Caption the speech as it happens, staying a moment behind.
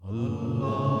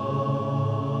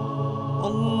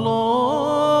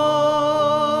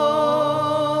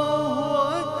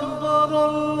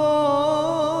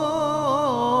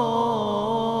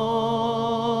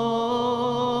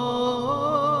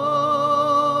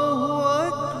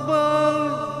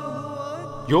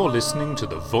You're listening to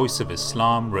the Voice of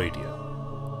Islam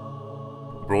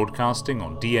Radio, broadcasting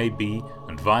on DAB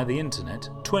and via the internet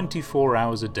 24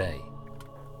 hours a day.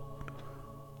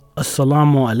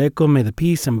 Assalamu alaikum, may the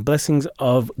peace and blessings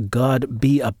of God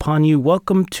be upon you.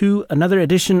 Welcome to another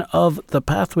edition of the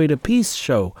Pathway to Peace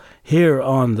show here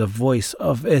on the Voice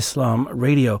of Islam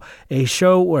Radio, a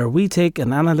show where we take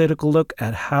an analytical look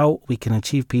at how we can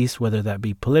achieve peace, whether that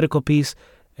be political peace,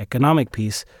 economic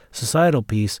peace, societal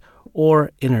peace,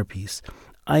 or inner peace.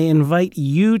 I invite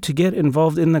you to get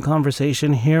involved in the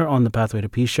conversation here on the Pathway to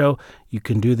Peace show. You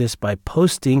can do this by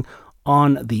posting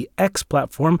on the X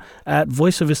platform at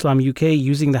Voice of Islam UK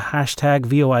using the hashtag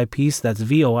VOIPeace. That's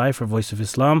VOI for Voice of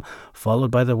Islam, followed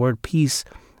by the word peace,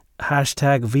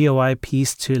 hashtag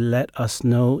VOIPeace, to let us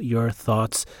know your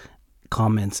thoughts,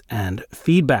 comments, and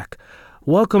feedback.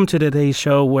 Welcome to today's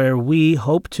show, where we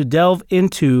hope to delve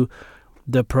into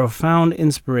the profound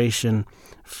inspiration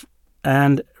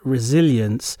and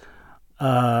resilience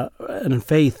and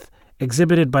faith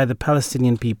exhibited by the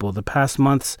Palestinian people. The past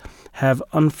months have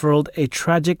unfurled a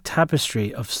tragic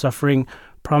tapestry of suffering,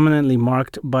 prominently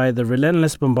marked by the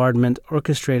relentless bombardment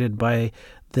orchestrated by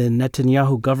the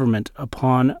Netanyahu government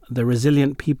upon the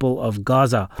resilient people of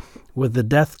Gaza, with the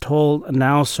death toll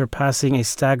now surpassing a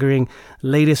staggering.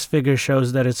 Latest figure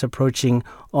shows that it's approaching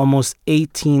almost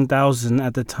 18,000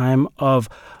 at the time of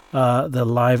the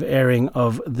live airing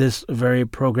of this very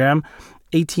program.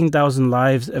 18,000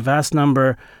 lives, a vast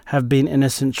number have been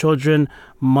innocent children,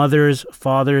 mothers,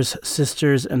 fathers,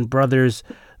 sisters, and brothers.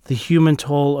 The human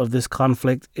toll of this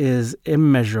conflict is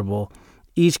immeasurable.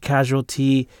 Each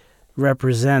casualty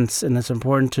represents, and it's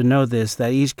important to know this,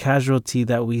 that each casualty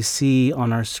that we see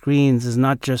on our screens is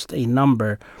not just a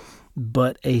number,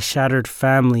 but a shattered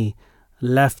family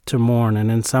left to mourn, and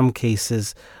in some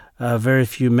cases, very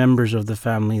few members of the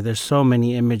family. There's so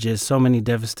many images, so many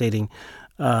devastating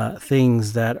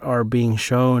things that are being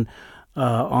shown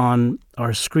on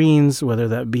our screens, whether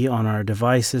that be on our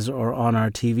devices or on our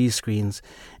TV screens.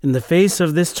 In the face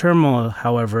of this turmoil,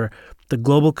 however, the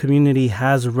global community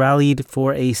has rallied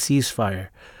for a ceasefire,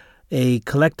 a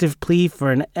collective plea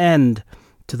for an end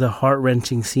to the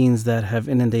heart-wrenching scenes that have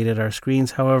inundated our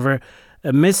screens. However,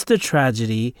 amidst the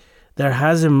tragedy, there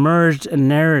has emerged a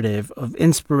narrative of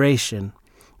inspiration,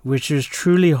 which is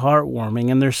truly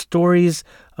heartwarming, and they're stories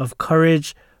of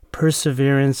courage,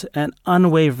 perseverance, and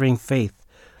unwavering faith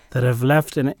that have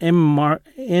left an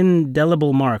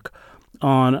indelible mark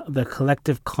on the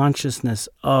collective consciousness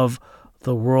of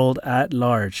the world at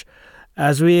large.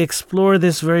 As we explore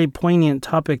this very poignant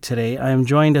topic today, I am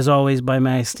joined as always by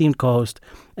my esteemed co-host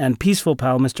and peaceful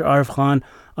pal, Mr. Arif Khan.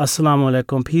 Assalamu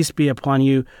alaikum, peace be upon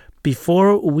you.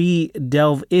 Before we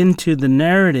delve into the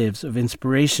narratives of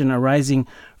inspiration arising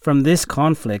from this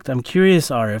conflict, I'm curious,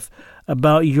 Arif,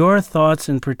 about your thoughts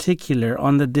in particular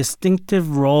on the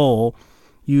distinctive role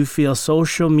you feel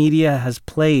social media has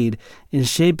played in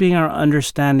shaping our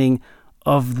understanding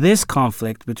of this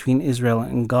conflict between Israel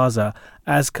and Gaza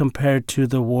as compared to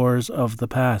the wars of the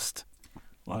past.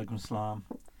 Walaikum salam.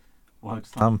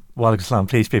 Walaikum salam.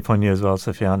 Please be upon you as well,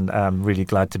 Sufyan. I'm really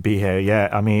glad to be here. Yeah,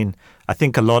 I mean, I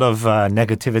think a lot of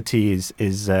negativity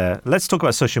is let's talk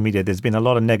about social media. There's been a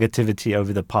lot of negativity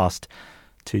over the past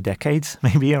 2 decades,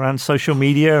 maybe, around social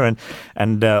media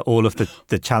and all of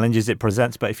the challenges it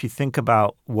presents. But if you think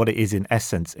about what it is in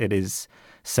essence, it is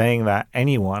saying that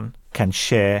anyone can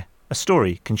share a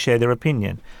story, can share their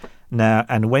opinion. Now,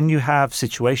 and when you have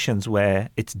situations where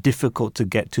it's difficult to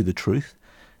get to the truth,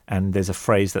 and there's a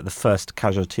phrase that the first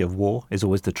casualty of war is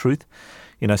always the truth.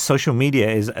 You know, social media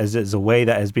is a way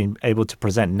that has been able to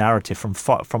present narrative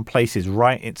from places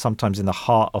sometimes in the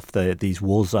heart of these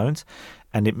war zones.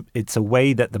 And it's a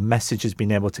way that the message has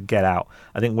been able to get out.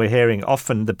 I think we're hearing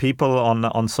often the people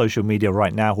on social media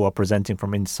right now who are presenting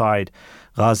from inside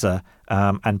Gaza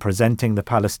and presenting the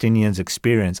Palestinians'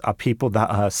 experience are people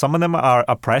that some of them are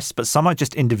oppressed, but some are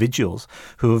just individuals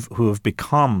who have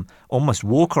become almost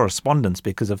war correspondents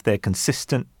because of their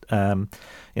consistent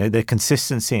their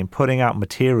consistency in putting out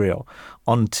material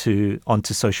onto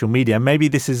social media. And maybe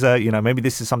this is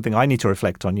something I need to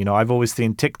reflect on. You know, I've always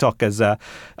seen TikTok as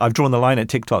I've drawn the line at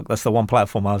TikTok. That's the one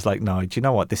platform I was like, no, do you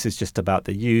know what? This is just about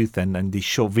the youth and these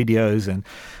short videos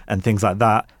and things like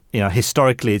that. You know,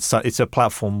 historically, it's a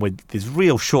platform with this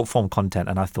real short form content,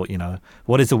 and I thought, you know,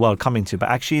 what is the world coming to? But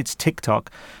actually, it's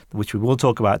TikTok, which we will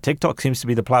talk about. TikTok seems to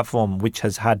be the platform which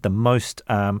has had the most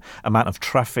amount of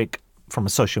traffic from a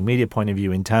social media point of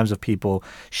view in terms of people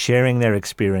sharing their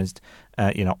experience,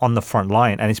 on the front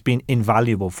line. And it's been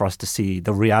invaluable for us to see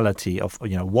the reality of,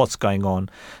 what's going on,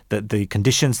 the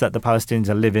conditions that the Palestinians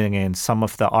are living in, some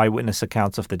of the eyewitness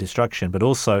accounts of the destruction, but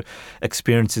also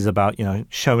experiences about,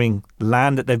 showing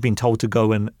land that they've been told to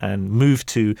go and move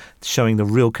to, showing the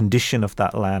real condition of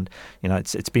that land.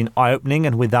 It's been eye-opening,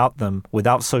 and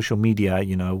without social media,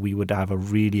 we would have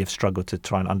a struggle to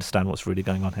try and understand what's really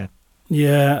going on here.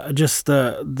 Yeah, just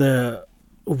the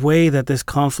way that this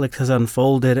conflict has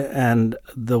unfolded and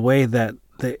the way that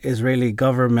the Israeli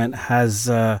government has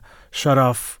shut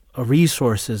off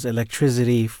resources,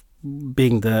 electricity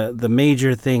being the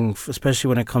major thing, especially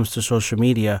when it comes to social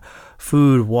media,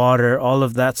 food, water, all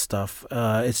of that stuff.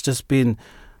 It's just been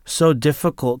so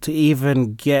difficult to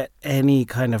even get any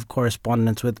kind of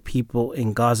correspondence with people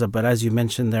in Gaza. But as you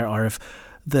mentioned there, Arif,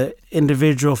 the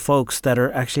individual folks that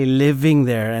are actually living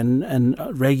there and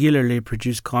regularly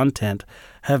produce content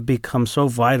have become so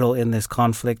vital in this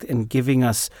conflict in giving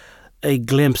us a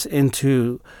glimpse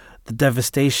into the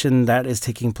devastation that is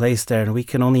taking place there. And we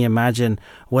can only imagine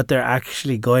what they're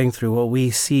actually going through. What we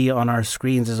see on our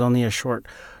screens is only a short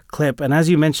clip. And as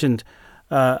you mentioned,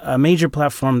 a major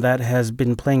platform that has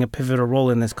been playing a pivotal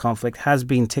role in this conflict has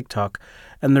been TikTok.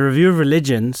 And the Review of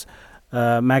Religions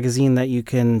magazine that you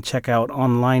can check out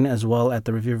online as well at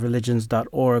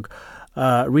thereviewofreligions.org,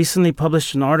 recently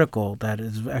published an article that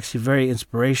is actually very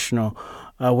inspirational,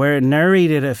 where it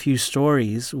narrated a few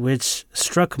stories which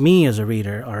struck me as a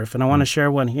reader, Arif, and I want to share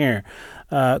one here.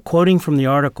 Quoting from the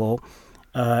article,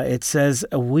 it says,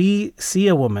 "We see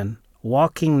a woman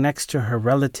walking next to her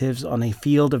relatives on a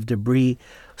field of debris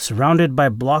surrounded by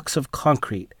blocks of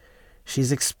concrete.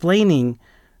 She's explaining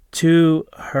to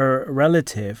her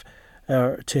relative,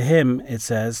 to him, it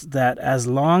says, that as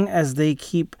long as they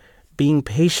keep being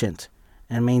patient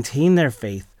and maintain their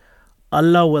faith,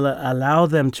 Allah will allow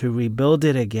them to rebuild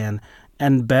it again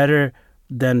and better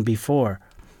than before.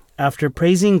 After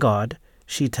praising God,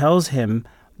 she tells him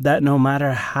that no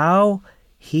matter how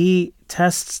he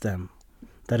tests them,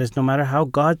 that is, no matter how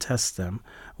God tests them,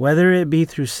 whether it be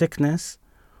through sickness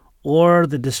or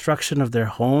the destruction of their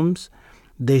homes,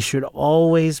 they should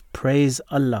always praise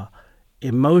Allah.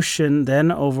 Emotion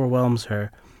then overwhelms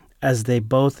her as they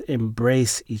both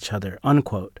embrace each other,"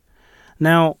 unquote.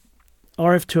 Now,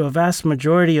 Arif, to the vast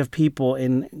majority of people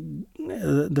in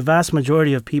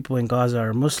Gaza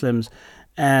are Muslims,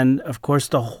 and of course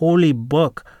the holy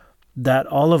book that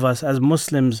all of us as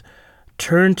Muslims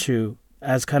turn to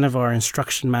as kind of our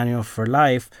instruction manual for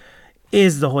life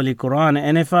is the Holy Quran.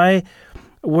 And if I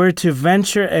were to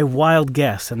venture a wild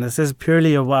guess, and this is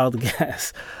purely a wild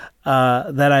guess,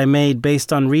 that I made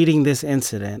based on reading this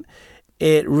incident,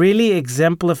 it really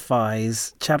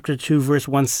exemplifies chapter 2, verse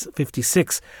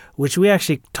 156, which we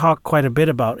actually talk quite a bit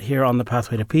about here on the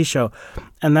Pathway to Peace show.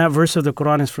 And that verse of the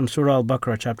Quran is from Surah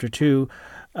Al-Baqarah, chapter 2,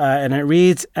 and it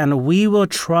reads, "And we will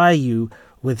try you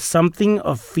with something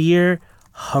of fear,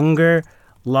 hunger,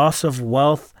 loss of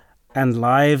wealth, and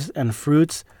lives and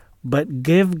fruits, but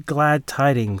give glad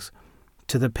tidings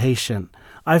to the patient."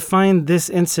 I find this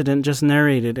incident just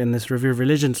narrated in this Review of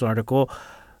Religions article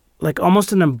like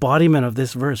almost an embodiment of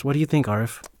this verse. What do you think,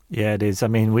 Arif? Yeah, it is. I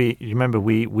mean,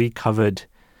 we covered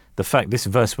the fact this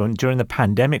verse, during the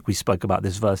pandemic, we spoke about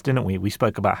this verse, didn't we? We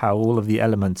spoke about how all of the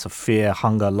elements of fear,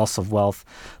 hunger, loss of wealth,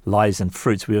 lives and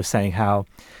fruits, we were saying how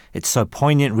it's so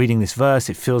poignant reading this verse.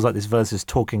 It feels like this verse is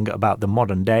talking about the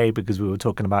modern day because we were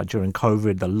talking about during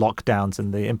COVID, the lockdowns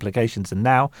and the implications. And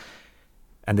now,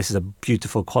 and this is a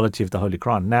beautiful quality of the Holy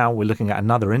Quran, now we're looking at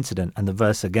another incident and the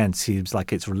verse again seems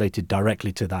like it's related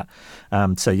directly to that.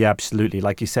 So yeah, absolutely.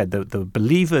 Like you said, the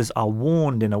believers are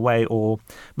warned in a way, or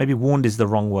maybe warned is the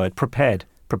wrong word, prepared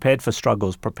for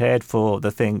struggles, prepared for the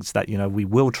things that, we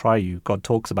will try you. God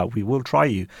talks about, we will try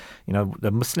you.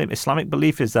 The Islamic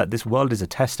belief is that this world is a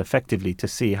test effectively to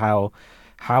see how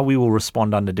we will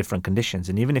respond under different conditions.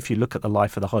 And even if you look at the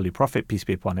life of the Holy Prophet, peace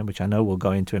be upon him, which I know we'll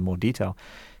go into in more detail,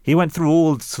 he went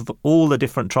through all the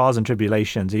different trials and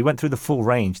tribulations. He went through the full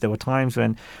range. There were times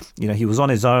when, he was on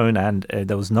his own and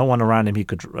there was no one around him he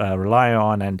could rely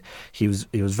on, and he was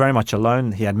very much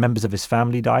alone. He had members of his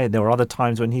family die. There were other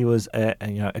times when he was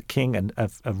a king and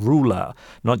a ruler,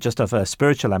 not just of a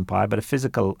spiritual empire, but a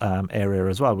physical area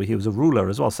as well, where he was a ruler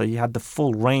as well. So he had the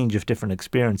full range of different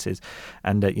experiences,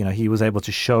 and he was able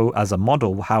to show as a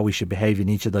model how we should behave in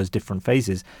each of those different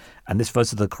phases. And this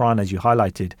verse of the Quran, as you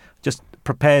highlighted, just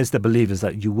prepares the believers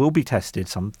that you will be tested,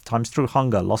 sometimes through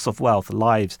hunger, loss of wealth,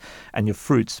 lives, and your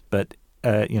fruits. But,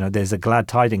 there's a glad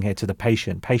tiding here to the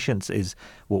patient. Patience is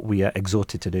what we are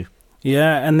exhorted to do.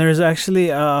 Yeah, and there's actually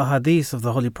a hadith of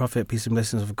the Holy Prophet, peace and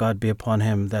blessings of God be upon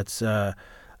him, that's, I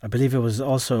believe it was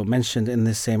also mentioned in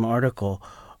this same article,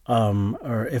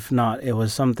 or if not, it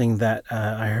was something that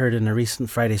I heard in a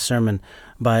recent Friday sermon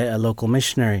by a local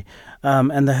missionary.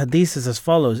 And the hadith is as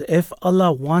follows: if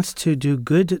Allah wants to do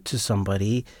good to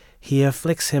somebody, He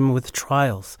afflicts him with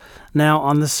trials. Now,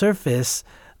 on the surface,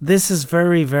 this is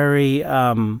very, very...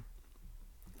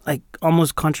 like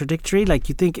almost contradictory. Like,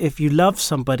 you think if you love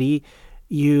somebody,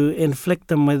 you inflict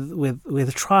them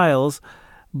with trials,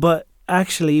 but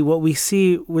actually what we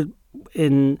see with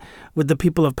the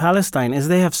people of Palestine is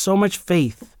they have so much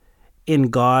faith in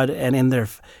God and in their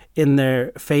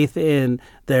faith in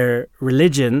their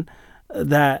religion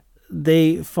that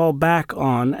they fall back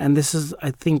on, and this is, I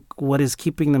think, what is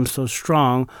keeping them so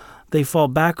strong. They fall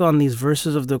back on these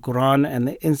verses of the Quran and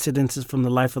the incidences from the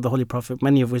life of the Holy Prophet,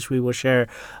 many of which we will share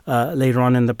later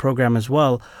on in the program as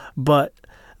well. But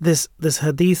this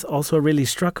hadith also really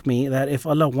struck me, that if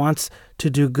Allah wants to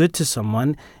do good to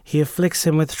someone, He afflicts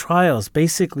him with trials,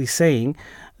 basically saying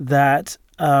that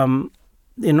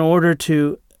in order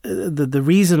to... The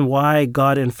reason why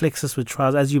God inflicts us with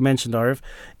trials, as you mentioned, Arif,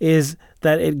 is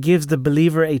that it gives the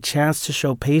believer a chance to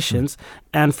show patience,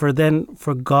 and for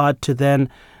God to then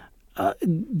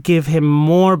give him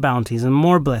more bounties and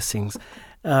more blessings.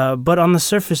 But on the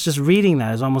surface, just reading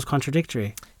that is almost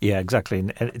contradictory. Yeah, exactly.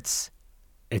 And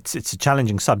it's a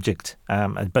challenging subject.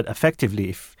 But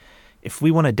effectively, if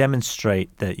we want to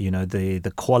demonstrate that,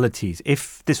 the qualities,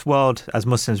 if this world, as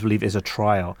Muslims believe, is a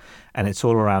trial, and it's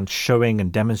all around showing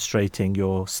and demonstrating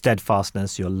your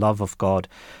steadfastness, your love of God,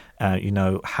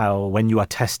 how when you are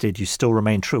tested, you still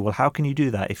remain true. Well, how can you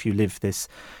do that if you live this,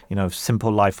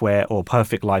 simple life or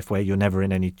perfect life where you're never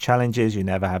in any challenges, you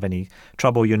never have any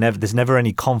trouble, there's never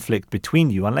any conflict between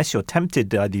you, unless you're tempted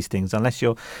by these things, unless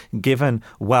you're given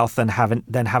wealth and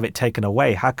then have it taken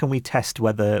away. How can we test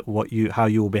how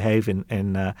you will behave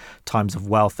in times of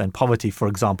wealth and poverty, for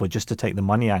example, just to take the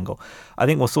money angle? I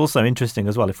think what's also interesting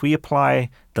as well, if we apply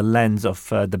the lens of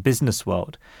the business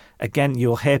world, again,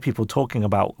 you'll hear people talking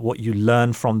about what you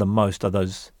learn from the most are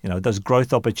those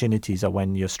growth opportunities are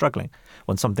when you're struggling,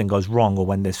 when something goes wrong or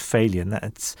when there's failure. And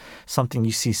that's something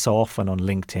you see so often on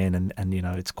LinkedIn. And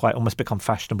it's quite almost become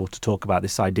fashionable to talk about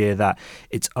this idea that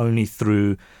it's only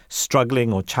through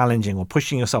struggling or challenging or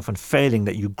pushing yourself and failing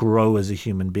that you grow as a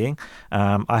human being.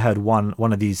 I heard one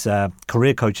of these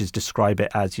career coaches describe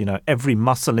it as, every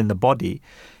muscle in the body.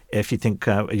 If you think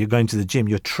you're going to the gym,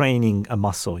 you're training a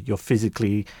muscle. You're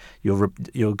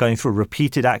going through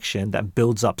repeated action that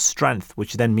builds up strength,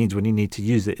 which then means when you need to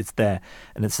use it, it's there.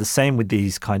 And it's the same with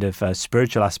these kind of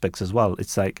spiritual aspects as well.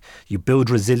 It's like you build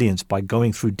resilience by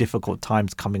going through difficult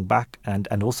times, coming back, and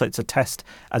also it's a test,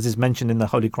 as is mentioned in the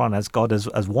Holy Quran, as God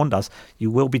has warned us,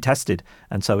 you will be tested.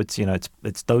 And so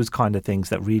it's those kind of things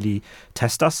that really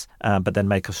test us, but then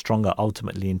make us stronger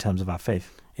ultimately in terms of our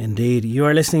faith. Indeed. You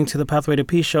are listening to the Pathway to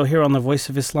Peace show here on the Voice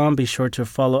of Islam. Be sure to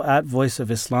follow at Voice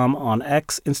of Islam on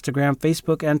X, Instagram,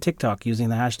 Facebook, and TikTok using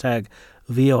the hashtag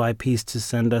VOIPeace to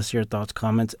send us your thoughts,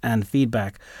 comments, and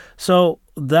feedback. So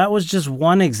that was just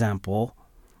one example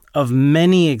of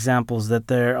many examples that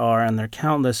there are, and there are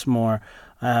countless more.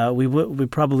 We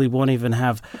probably won't even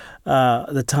have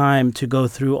the time to go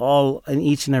through all and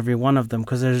each and every one of them,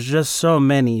 because there's just so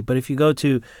many. But if you go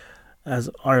to,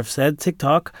 as Arif said,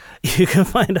 TikTok, you can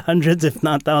find hundreds, if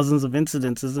not thousands, of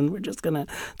incidences. And we're just going to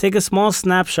take a small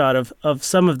snapshot of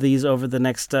some of these over the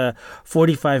next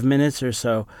 45 minutes or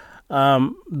so.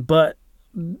 But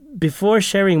before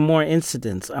sharing more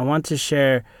incidents, I want to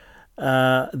share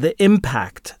the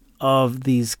impact of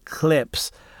these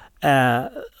clips,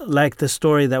 like the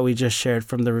story that we just shared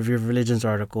from the Review of Religions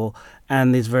article,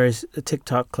 and these various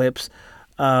TikTok clips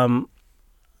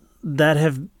that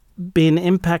have been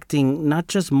impacting not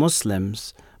just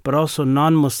Muslims, but also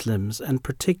non-Muslims, and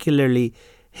particularly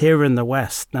here in the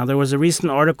West. Now, there was a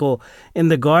recent article in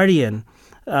The Guardian,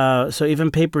 so even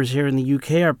papers here in the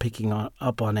UK are picking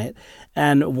up on it.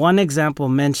 And one example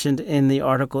mentioned in the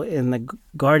article in The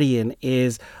Guardian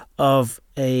is of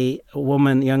a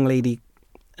young lady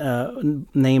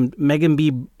named Megan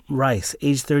B. Rice,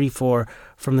 age 34,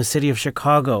 from the city of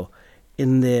Chicago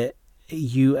in the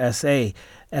USA.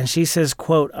 And she says,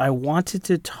 quote, "I wanted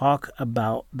to talk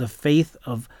about the faith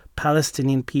of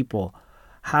Palestinian people,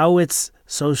 how it's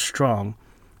so strong,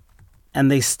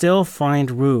 and they still find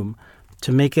room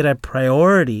to make it a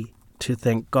priority to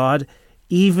thank God,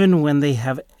 even when they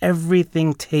have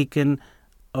everything taken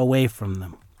away from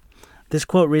them." This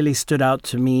quote really stood out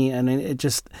to me, and it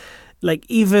just, like,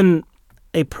 even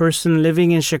a person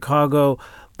living in Chicago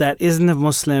that isn't a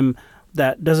Muslim,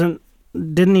 that doesn't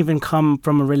didn't even come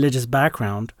from a religious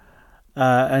background,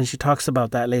 and she talks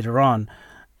about that later on.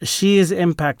 She is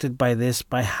impacted by this,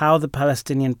 by how the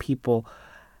Palestinian people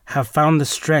have found the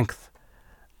strength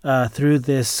through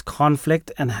this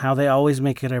conflict, and how they always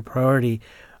make it a priority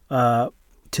to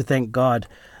thank God.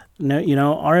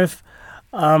 Arif,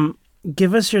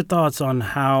 give us your thoughts on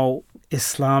how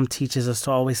Islam teaches us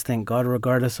to always thank God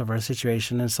regardless of our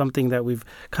situation, and something that we've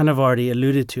kind of already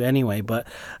alluded to anyway, but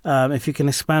if you can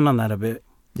expand on that a bit.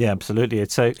 Yeah, absolutely.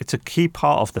 It's a key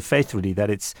part of the faith, really, that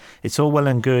it's all well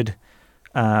and good.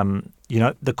 The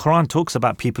Quran talks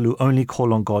about people who only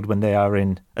call on God when they are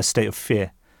in a state of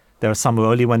fear. There are some who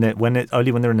only when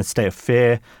they're in a state of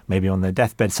fear, maybe on their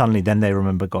deathbed, suddenly then they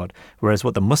remember God. Whereas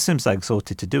what the Muslims are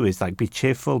exhorted to do is be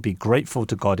cheerful, be grateful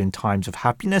to God in times of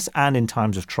happiness and in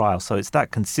times of trial. So it's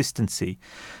that consistency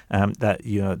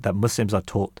that Muslims are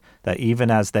taught, that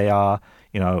even as they are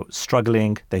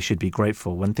struggling, they should be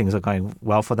grateful. When things are going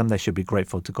well for them, they should be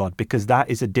grateful to God, because that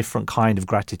is a different kind of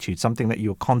gratitude, something that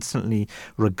you're constantly,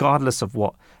 regardless of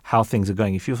how things are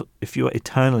going, if you're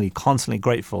eternally, constantly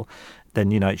grateful, then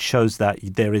it shows that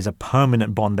there is a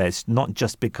permanent bond there. It's not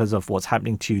just because of what's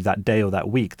happening to you that day or that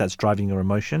week that's driving your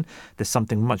emotion. There's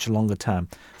something much longer term.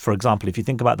 For example, if you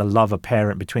think about the love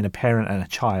between a parent and a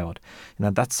child,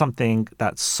 that's something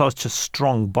that's such a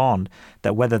strong bond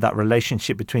that whether that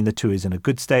relationship between the two is in a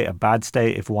good state, a bad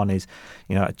state, if one is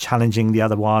challenging the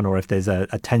other one, or if there's a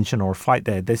tension or a fight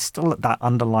there's still that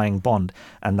underlying bond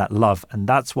and that love. And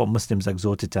that's what Muslims are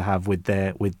exhorted to have with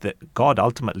God,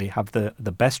 ultimately have the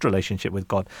best relationship with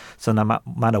God. So no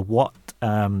matter what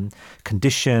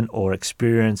condition or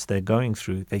experience they're going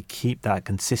through, they keep that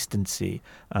consistency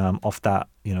of that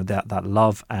that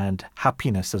love and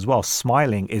happiness as well.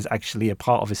 Smiling is actually a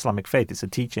part of Islamic faith. It's a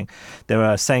teaching. There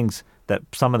are sayings that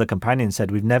some of the companions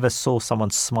said, we've never saw someone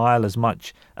smile as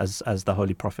much as the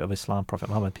Holy Prophet of Islam, Prophet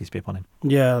Muhammad, peace be upon him.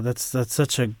 Yeah, that's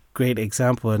such a great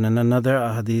example. And in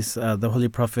another hadith, the Holy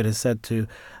Prophet is said to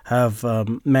have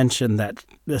mentioned that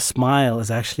the smile is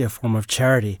actually a form of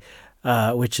charity,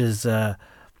 which is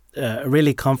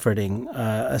really comforting,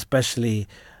 especially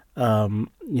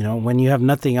when you have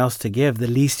nothing else to give. The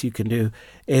least you can do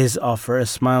is offer a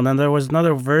smile. And there was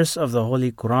another verse of the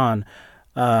Holy Quran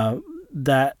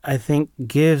that I think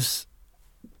gives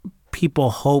people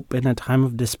hope in a time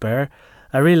of despair.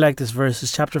 I really like this verse.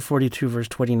 It's chapter 42, verse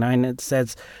 29. It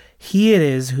says, "He it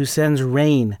is who sends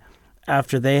rain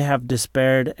after they have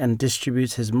despaired and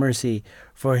distributes his mercy,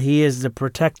 for he is the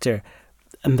protector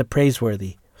and the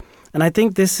praiseworthy." And I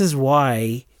think this is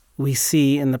why we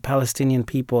see in the Palestinian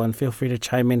people, and feel free to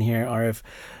chime in here, Arif,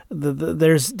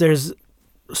 there's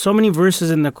so many verses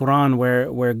in the Quran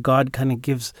where God kind of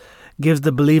gives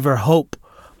the believer hope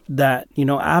that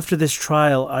after this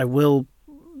trial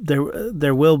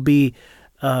there will be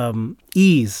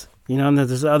ease. And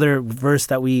there's other verse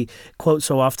that we quote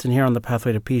so often here on the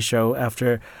Pathway to Peace show: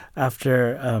 after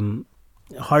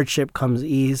hardship comes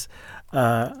ease,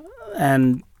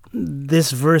 and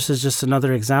this verse is just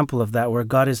another example of that, where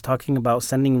God is talking about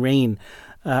sending rain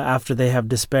after they have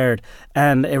despaired.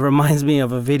 And it reminds me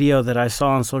of a video that I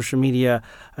saw on social media.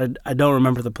 I don't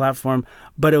remember the platform,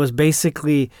 but it was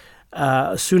basically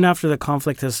soon after the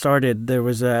conflict has started, there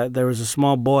was a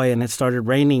small boy, and it started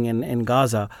raining in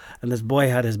Gaza, and this boy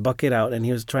had his bucket out and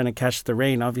he was trying to catch the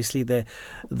rain. Obviously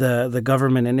the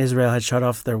government in Israel had shut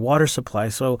off their water supply,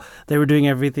 so they were doing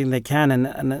everything they can,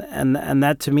 and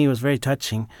that to me was very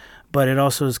touching. But it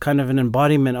also is kind of an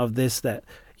embodiment of this, that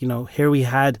here we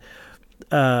had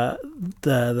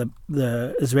the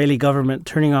Israeli government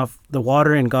turning off the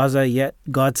water in Gaza, yet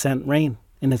God sent rain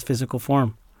in its physical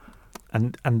form.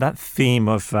 And that theme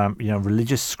of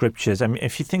religious scriptures. I mean,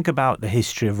 if you think about the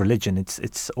history of religion,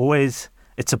 it's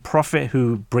a prophet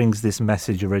who brings this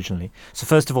message originally. So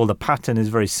first of all, the pattern is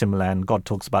very similar, and God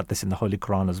talks about this in the Holy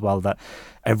Quran as well, that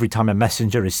every time a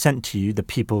messenger is sent to you, the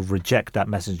people reject that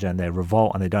messenger and they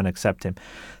revolt and they don't accept him.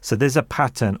 So there's a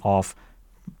pattern of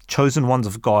chosen ones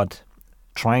of God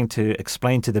trying to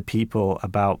explain to the people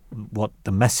about what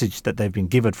the message that they've been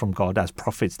given from God as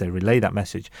prophets. They relay that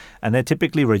message, and they're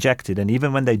typically rejected. And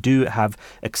even when they do have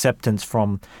acceptance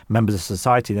from members of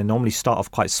society, they normally start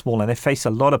off quite small, and they face a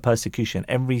lot of persecution.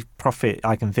 Every prophet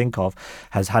I can think of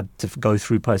has had to go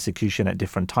through persecution at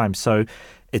different times. So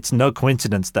it's no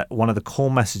coincidence that one of the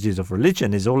core messages of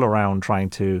religion is all around trying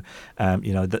to,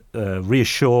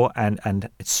 reassure and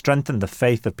strengthen the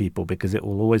faith of people, because it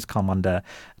will always come under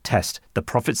test. The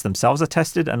prophets themselves are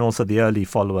tested, and also the early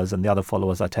followers and the other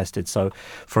followers are tested. So,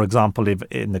 for example, if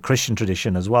in the Christian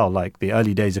tradition as well, like the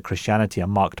early days of Christianity are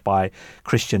marked by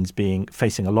Christians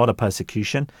facing a lot of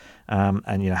persecution,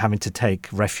 and having to take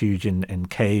refuge in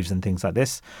caves and things like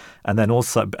this. And then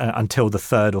also until the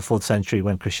 3rd or 4th century,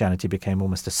 when Christianity became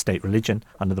almost a state religion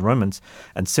under the Romans.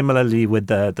 And similarly with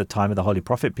the time of the Holy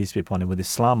Prophet, peace be upon him, with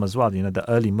Islam as well, the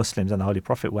early Muslims and the Holy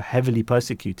Prophet were heavily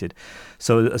persecuted.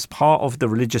 So as part of the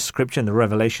religious scripture and the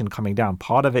revelation coming down,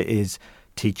 part of it is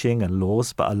teaching and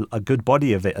laws, but a good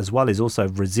body of it as well is also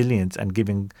resilience and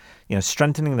giving,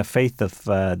 strengthening the faith of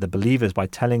the believers by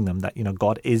telling them that,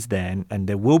 God is there, and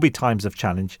there will be times of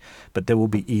challenge, but there will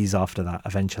be ease after that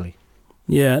eventually.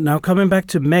 Yeah. Now, coming back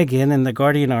to Megan in the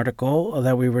Guardian article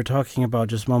that we were talking about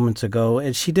just moments ago,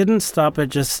 and she didn't stop at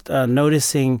just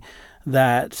noticing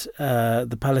that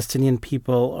the Palestinian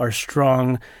people are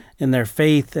strong in their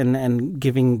faith and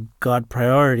giving God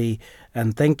priority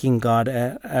and thanking God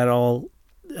at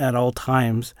all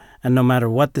times, and no matter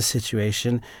what the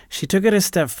situation. She took it a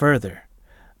step further.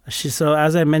 So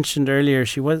as I mentioned earlier,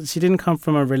 she didn't come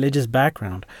from a religious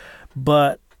background,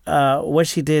 but what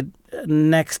she did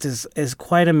next is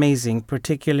quite amazing,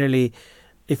 particularly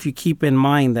if you keep in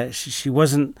mind that she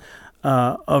wasn't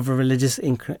of a religious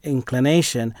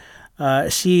inclination.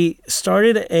 She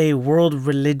started a world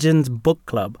religions book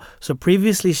club. So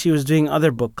previously she was doing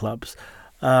other book clubs.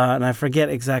 And I forget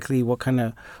exactly what kind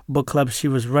of book club she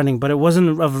was running, but it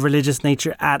wasn't of a religious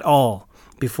nature at all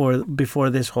before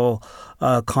this whole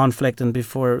conflict and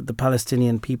before the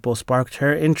Palestinian people sparked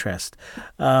her interest.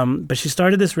 But she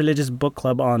started this religious book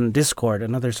club on Discord,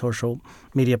 another social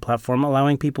media platform,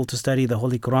 allowing people to study the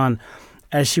Holy Quran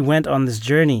as she went on this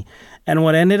journey. And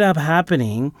what ended up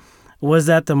happening was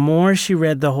that the more she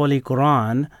read the Holy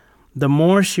Quran, the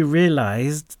more she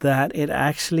realized that it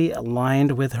actually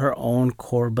aligned with her own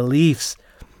core beliefs.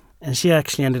 And she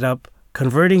actually ended up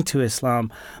converting to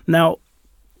Islam. Now,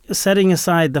 setting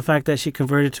aside the fact that she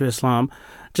converted to Islam,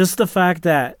 just the fact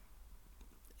that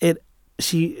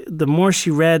the more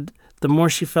she read, the more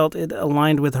she felt it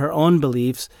aligned with her own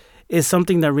beliefs is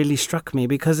something that really struck me,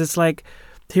 because it's like,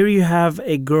 here you have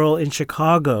a girl in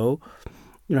Chicago,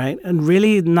 right, and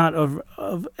really not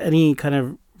of any kind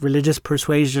of religious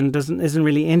persuasion, isn't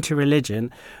really into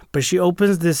religion, but she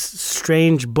opens this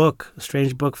strange book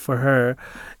for her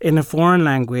in a foreign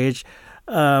language,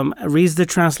 reads the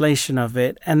translation of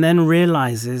it, and then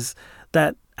realizes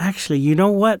that actually, you know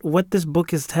what this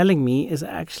book is telling me is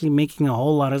actually making a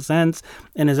whole lot of sense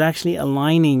and is actually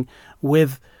aligning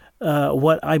with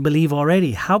what I believe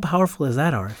already. How powerful is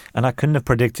that, Arif? And I couldn't have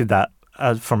predicted that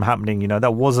from happening.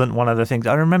 That wasn't one of the things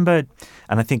I remember,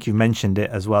 and I think you mentioned it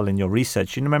as well in your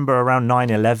research. You remember around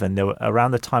 9/11,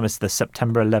 around the time of the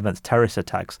September 11th terrorist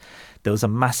attacks, there was a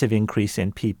massive increase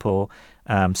in people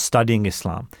studying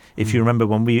Islam. If you remember,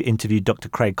 when we interviewed Dr.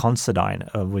 Craig Considine,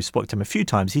 we spoke to him a few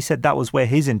times, he said that was where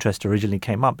his interest originally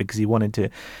came up, because he wanted to,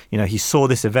 he saw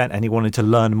this event and he wanted to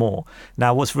learn more.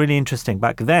 Now, what's really interesting,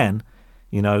 back then,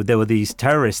 there were these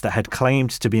terrorists that had claimed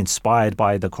to be inspired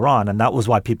by the Quran, and that was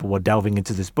why people were delving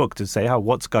into this book to say,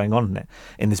 what's going on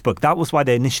in this book? That was why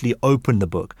they initially opened the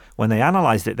book. When they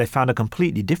analyzed it, they found a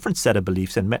completely different set of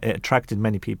beliefs, and it attracted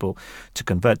many people to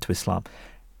convert to Islam.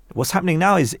 What's happening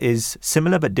now is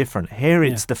similar but different. Here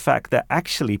it's the fact that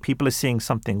actually people are seeing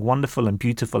something wonderful and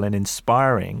beautiful and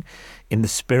inspiring in the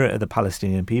spirit of the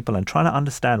Palestinian people and trying to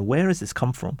understand, where has this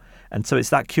come from? And so it's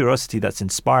that curiosity that's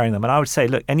inspiring them. And I would say,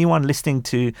 look, anyone listening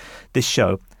to this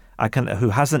show who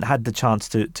hasn't had the chance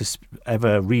to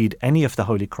ever read any of the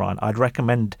Holy Quran, I'd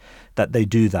recommend that they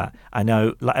do that. I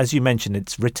know, as you mentioned,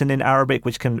 it's written in Arabic,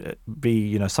 which can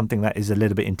be, something that is a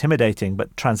little bit intimidating,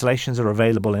 but translations are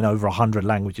available in over 100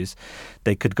 languages.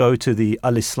 They could go to the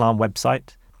Al-Islam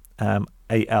website,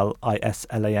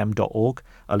 alislam.org,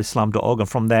 alislam.org, and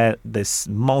from there's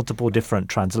multiple different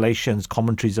translations,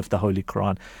 commentaries of the Holy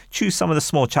Quran. Choose some of the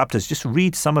small chapters, just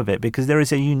read some of it, because there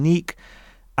is a unique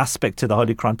aspect to the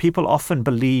Holy Quran. People often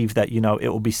believe that, it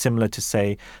will be similar to,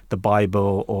 say, the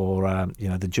Bible or,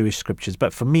 the Jewish scriptures.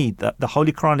 But for me, the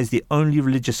Holy Quran is the only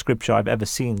religious scripture I've ever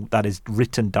seen that is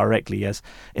written directly as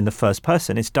in the first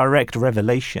person. It's direct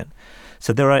revelation.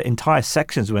 So there are entire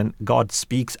sections when God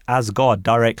speaks as God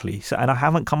directly. And I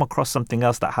haven't come across something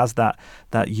else that has that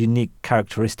unique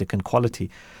characteristic and quality.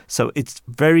 So it's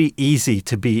very easy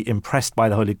to be impressed by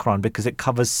the Holy Quran, because it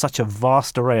covers such a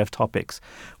vast array of topics,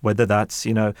 whether that's,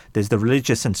 there's the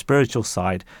religious and spiritual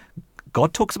side,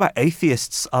 God talks about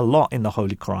atheists a lot in the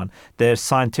Holy Quran. There's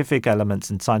scientific elements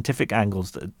and scientific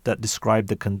angles that describe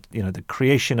the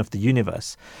creation of the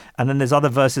universe. And then there's other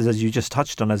verses, as you just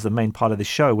touched on, as the main part of the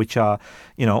show, which are,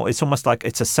 it's almost like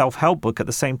it's a self-help book at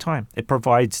the same time. It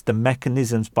provides the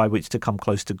mechanisms by which to come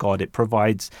close to God. It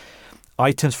provides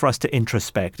items for us to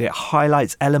introspect. It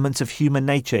highlights elements of human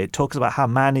nature. It talks about how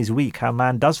man is weak, how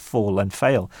man does fall and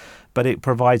fail. But it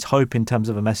provides hope in terms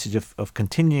of a message of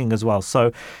continuing as well.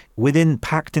 So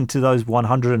packed into those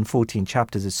 114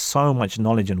 chapters is so much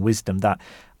knowledge and wisdom that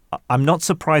I'm not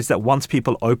surprised that once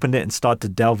people opened it and started to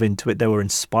delve into it, they were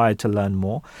inspired to learn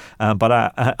more. But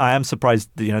I am surprised,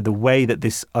 the way that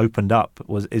this opened up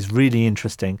is really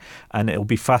interesting, and it'll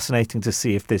be fascinating to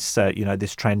see if this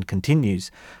this trend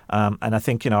continues. And I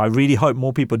think I really hope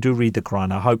more people do read the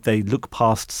Quran. I hope they look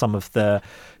past some of the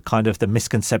kind of the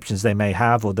misconceptions they may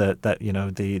have, or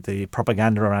the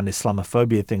propaganda around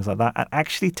Islamophobia, things like that, and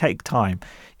actually take time,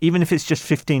 even if it's just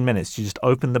 15 minutes, to just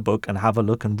open the book and have a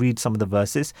look and read some of the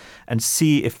verses and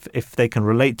see if they can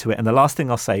relate to it. And the last thing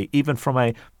I'll say, even from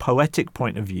a poetic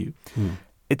point of view,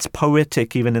 it's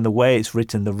poetic even in the way it's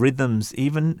written, the rhythms,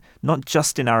 even not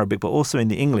just in Arabic, but also in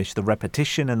the English, the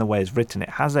repetition and the way it's written. It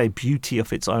has a beauty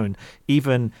of its own,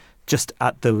 even just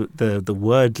at the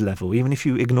word level. Even if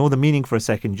you ignore the meaning for a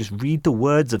second, just read the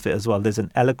words of it as well. There's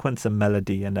an eloquence and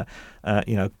melody and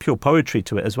pure poetry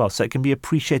to it as well. So it can be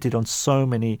appreciated on so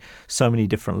many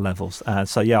different levels.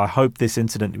 I hope this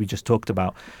incident we just talked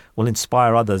about will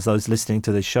inspire others, those listening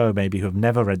to the show maybe who have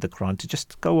never read the Quran, to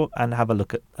just go and have a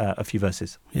look at a few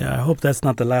verses. Yeah, I hope that's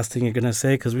not the last thing you're going to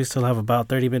say, because we still have about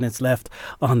 30 minutes left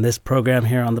on this program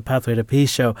here on the Pathway to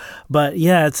Peace show. But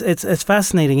yeah, it's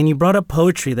fascinating. And you brought up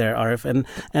poetry there, Arif,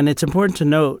 and it's important to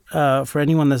note for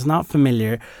anyone that's not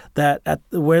familiar that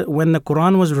when the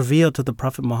Quran was revealed to the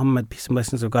Prophet Muhammad, peace and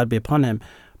blessings of God be upon him,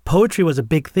 poetry was a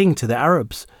big thing to the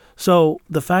Arabs. So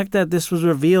the fact that this was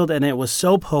revealed and it was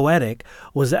so poetic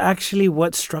was actually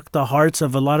what struck the hearts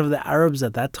of a lot of the Arabs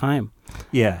at that time.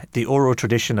 Yeah, the oral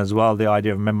tradition as well, the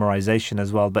idea of memorization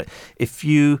as well. But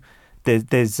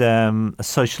there's a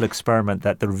social experiment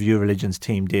that the Review of Religions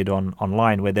team did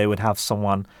online, where they would have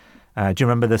someone. Do you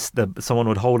remember this? Someone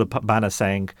would hold a banner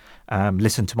saying,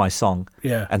 listen to my song.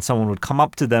 Yeah. And someone would come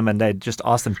up to them and they'd just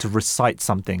ask them to recite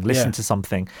something, listen to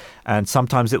something. And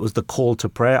sometimes it was the call to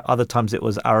prayer. Other times it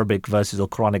was Arabic verses or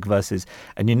Quranic verses.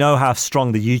 And you know how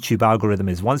strong the YouTube algorithm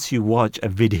is. Once you watch a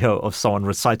video of someone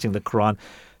reciting the Quran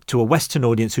to a Western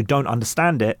audience who don't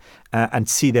understand it and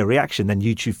see their reaction, then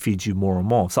YouTube feeds you more and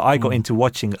more. So I got into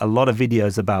watching a lot of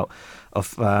videos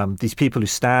of these people who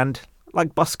stand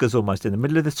like buskers almost in the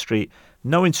middle of the street,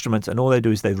 no instruments, and all they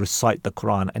do is they recite the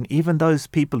Quran. And even those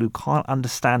people who can't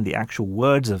understand the actual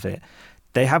words of it,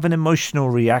 they have an emotional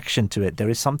reaction to it. There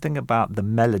is something about the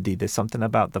melody, there's something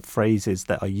about the phrases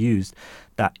that are used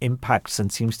that impacts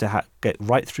and seems to get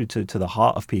right through to the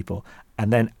heart of people.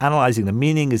 And then analyzing the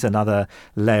meaning is another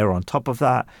layer on top of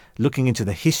that. Looking into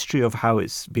the history of how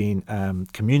it's been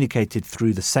communicated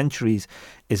through the centuries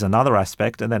is another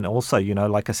aspect. And then also,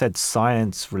 like I said,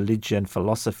 science, religion,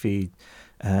 philosophy,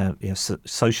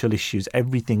 social issues,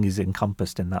 everything is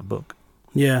encompassed in that book.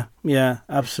 Yeah,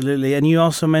 absolutely. And you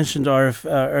also mentioned, Arif,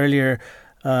 earlier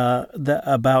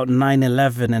about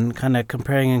 9/11 and kind of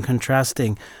comparing and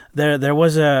contrasting. There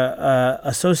was a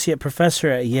associate professor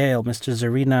at Yale, Mr.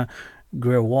 Zarina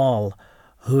Grewal,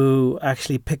 who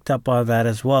actually picked up on that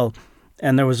as well.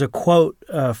 And there was a quote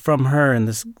from her in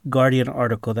this Guardian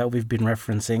article that we've been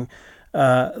referencing.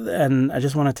 And I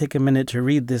just want to take a minute to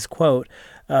read this quote.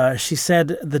 She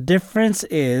said, "The difference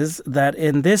is that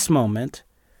in this moment,"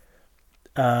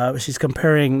 she's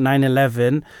comparing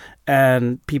 9/11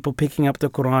 and people picking up the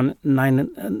Quran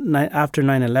after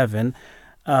 9/11.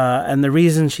 And the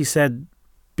reason she said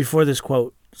before this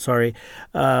quote,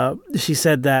 she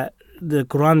said that the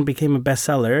Quran became a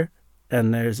bestseller,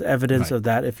 and there's evidence of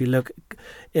that if you look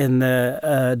in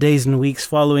the days and weeks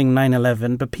following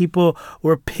 9/11. But people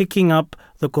were picking up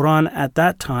the Quran at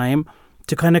that time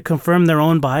to kind of confirm their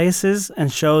own biases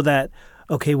and show that,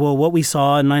 okay, well, what we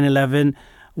saw in 9/11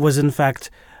 was in fact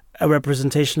a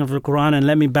representation of the Quran, and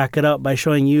let me back it up by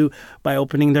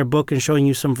opening their book and showing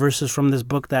you some verses from this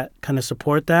book that kind of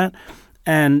support that.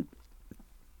 And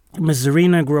Ms.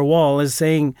 Zarina Grewal is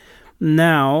saying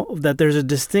now that there's a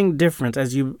distinct difference,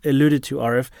 as you alluded to,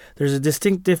 Arif, there's a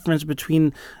distinct difference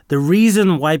between the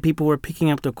reason why people were picking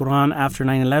up the Quran after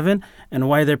 9/11 and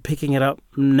why they're picking it up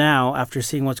now after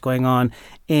seeing what's going on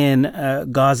in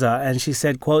Gaza. And she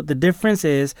said, quote, "The difference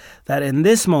is that in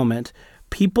this moment,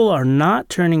 people are not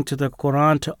turning to the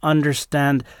Quran to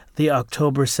understand the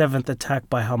October 7th attack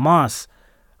by Hamas.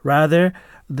 Rather,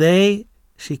 they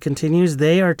She continues,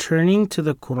 they are turning to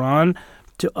the Quran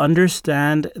to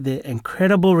understand the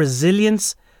incredible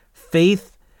resilience,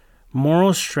 faith,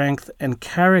 moral strength, and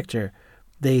character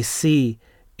they see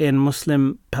in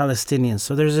Muslim Palestinians.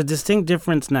 So there's a distinct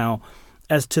difference now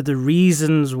as to the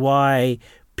reasons why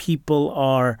people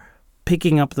are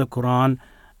picking up the Quran,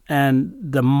 and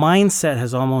the mindset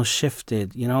has almost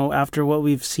shifted. You know, after what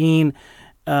we've seen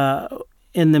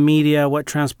in the media, what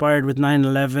transpired with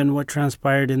 9/11, what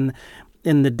transpired in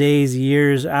the days,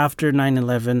 years after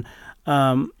 9/11,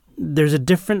 there's a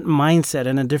different mindset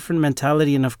and a different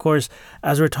mentality. And of course,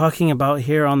 as we're talking about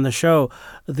here on the show,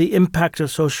 the impact of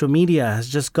social media has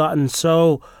just gotten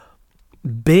so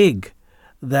big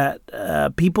that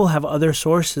people have other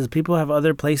sources, people have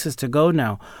other places to go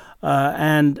now.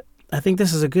 And I think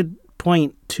this is a good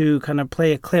point to kind of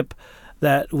play a clip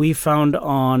that we found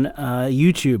on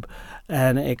YouTube.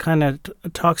 And it kind of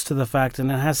talks to the fact,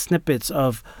 and it has snippets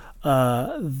of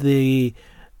the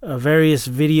various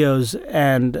videos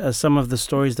and some of the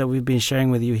stories that we've been sharing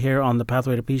with you here on the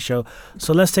Pathway to Peace show.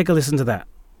 So let's take a listen to that.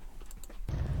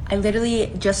 I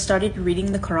literally just started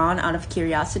reading the Quran out of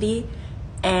curiosity,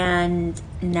 and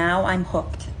now I'm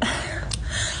hooked.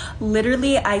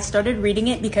 Literally, I started reading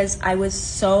it because I was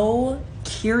so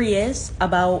curious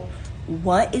about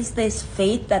what is this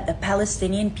faith that the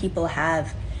Palestinian people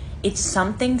have. It's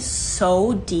something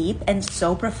so deep and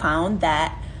so profound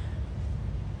that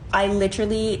I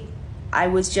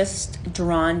was just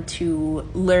drawn to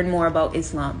learn more about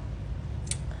Islam.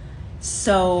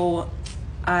 So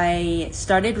I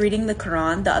started reading the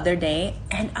Quran the other day,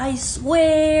 and I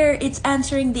swear it's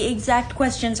answering the exact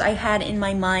questions I had in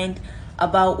my mind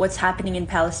about what's happening in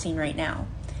Palestine right now.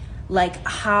 Like,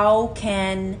 how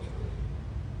can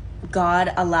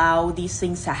God allow these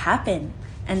things to happen?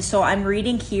 And so I'm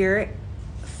reading here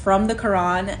from the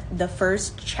Quran, the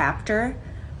first chapter.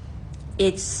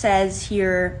 It says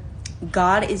here,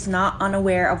 God is not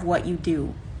unaware of what you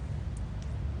do.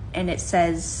 And it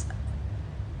says,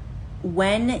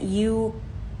 when you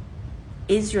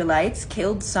Israelites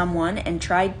killed someone and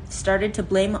started to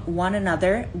blame one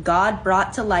another, God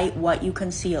brought to light what you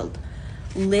concealed.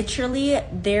 Literally,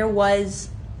 there was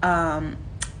a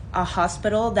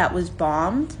hospital that was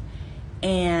bombed,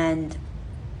 and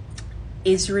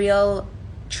Israel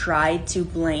tried to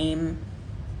blame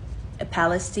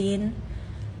Palestine.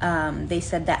 They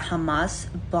said that Hamas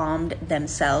bombed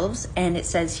themselves, and it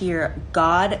says here,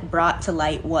 God brought to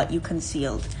light what you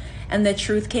concealed. And the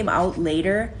truth came out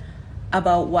later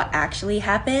about what actually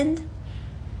happened,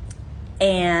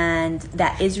 and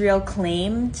that Israel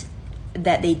claimed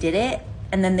that they did it,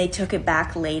 and then they took it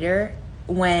back later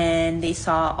when they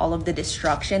saw all of the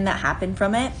destruction that happened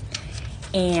from it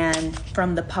and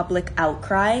from the public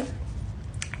outcry.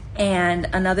 And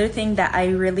another thing that I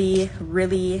really,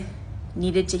 really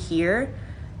needed to hear,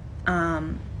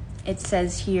 it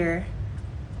says here,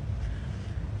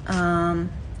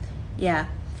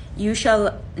 you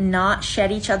shall not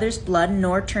shed each other's blood,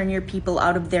 nor turn your people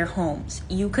out of their homes.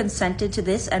 You consented to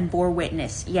this and bore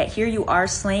witness. Yet here you are,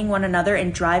 slaying one another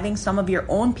and driving some of your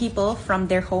own people from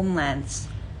their homelands.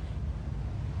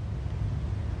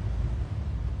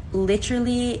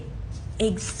 Literally,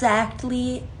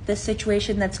 exactly the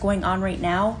situation that's going on right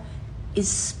now is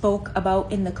spoke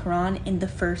about in the Quran in the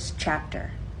first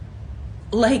chapter.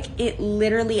 Like, it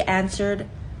literally answered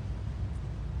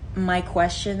my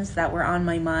questions that were on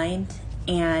my mind,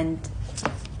 and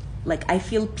like, I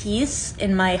feel peace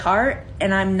in my heart.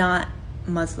 And I'm not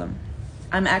Muslim,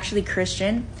 I'm actually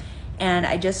Christian, and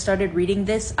I just started reading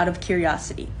this out of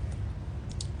curiosity.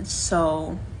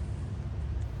 So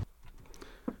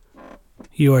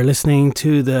you are listening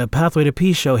to the Pathway to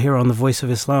Peace show here on the Voice of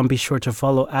Islam. Be sure to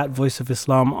follow at Voice of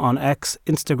Islam on X,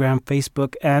 Instagram,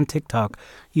 Facebook, and TikTok.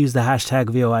 Use the hashtag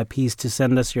VOIPeace to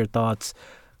send us your thoughts,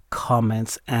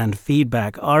 comments, and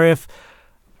feedback. Arif,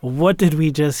 what did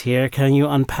we just hear? Can you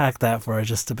unpack that for us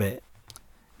just a bit?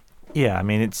 Yeah, I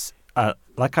mean, it's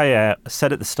like I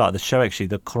said at the start of the show, actually,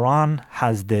 the Quran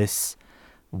has this,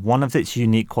 one of its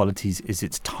unique qualities is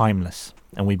it's timeless.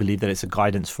 And we believe that it's a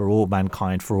guidance for all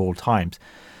mankind for all times.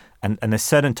 And there's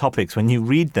certain topics, when you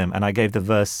read them, and I gave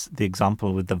the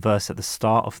example with the verse at the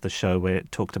start of the show where it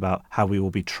talked about how we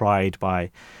will be tried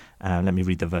by, let me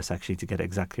read the verse actually to get it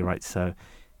exactly right. So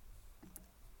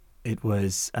it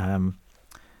was, and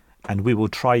we will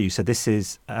try you. So this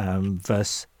is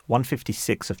verse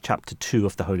 156 of chapter 2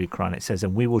 of the Holy Quran. It says,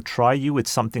 and we will try you with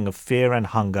something of fear and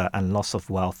hunger and loss of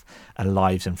wealth and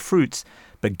lives and fruits,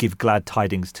 but give glad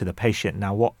tidings to the patient.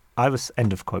 Now,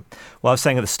 end of quote. What I was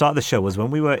saying at the start of the show was when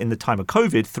we were in the time of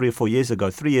COVID 3 years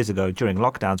ago during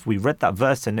lockdowns, we read that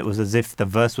verse and it was as if the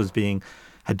verse was being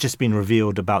had just been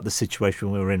revealed about the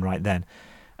situation we were in right then.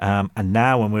 And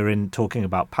now when we're talking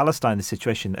about Palestine, the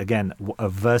situation, again, a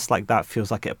verse like that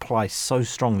feels like it applies so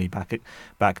strongly back to,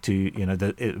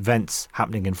 the events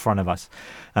happening in front of us.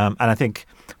 And I think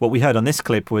what we heard on this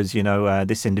clip was,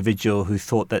 this individual who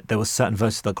thought that there were certain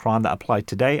verses of the Quran that applied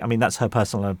today. I mean, that's her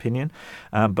personal opinion.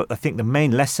 But I think the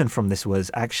main lesson from this was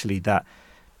actually that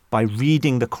by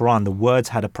reading the Quran, the words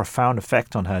had a profound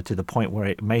effect on her to the point where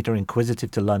it made her inquisitive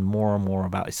to learn more and more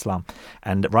about Islam.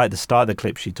 And right at the start of the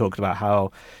clip, she talked about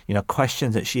how,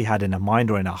 questions that she had in her mind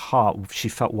or in her heart, she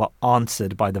felt were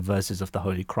answered by the verses of the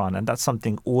Holy Quran. And that's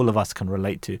something all of us can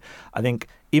relate to. I think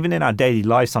even in our daily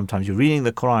lives, sometimes you're reading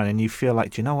the Quran and you feel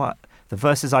like, do you know what? The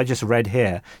verses I just read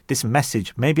here, this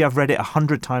message, maybe I've read it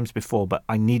 100 times before, but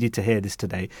I needed to hear this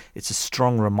today. It's a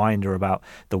strong reminder about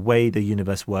the way the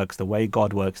universe works, the way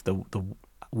God works,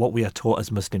 what we are taught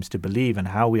as Muslims to believe, and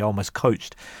how we are almost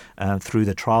coached through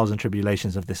the trials and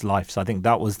tribulations of this life. So I think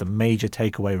that was the major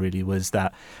takeaway, really, was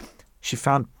that she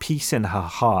found peace in her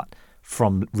heart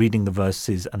from reading the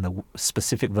verses and the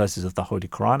specific verses of the Holy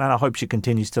Quran. And I hope she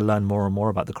continues to learn more and more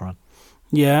about the Quran.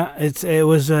 Yeah, it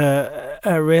was a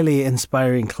really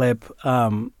inspiring clip,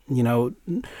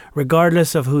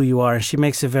 regardless of who you are. She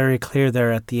makes it very clear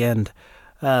there at the end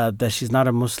that she's not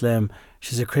a Muslim.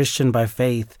 She's a Christian by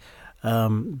faith.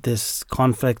 This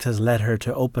conflict has led her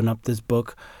to open up this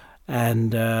book,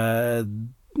 and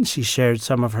she shared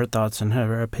some of her thoughts and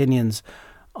her opinions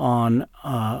on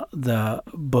the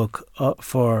book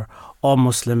for all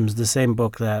Muslims, the same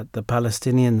book that the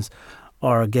Palestinians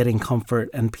are getting comfort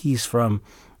and peace from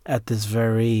at this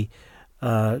very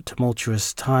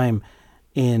tumultuous time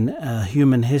in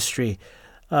human history.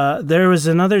 There was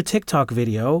another TikTok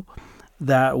video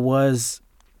that was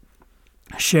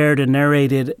shared and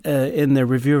narrated in the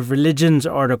Review of Religions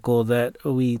article that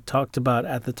we talked about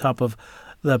at the top of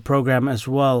the program as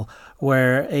well,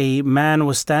 where a man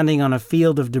was standing on a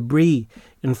field of debris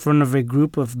in front of a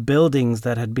group of buildings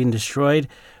that had been destroyed,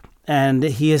 and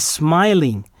he is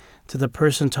smiling to the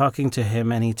person talking to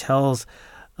him, and he tells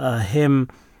him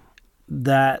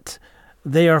that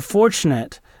they are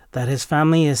fortunate that his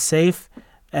family is safe,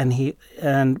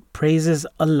 and praises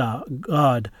Allah,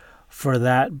 God, for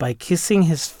that by kissing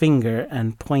his finger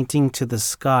and pointing to the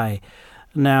sky.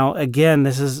 Now, again,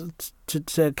 this is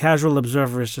to a casual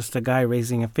observer, it's just a guy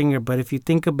raising a finger. But if you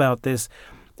think about this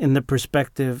in the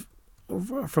perspective,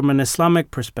 from an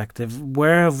Islamic perspective,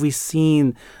 where have we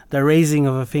seen the raising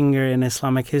of a finger in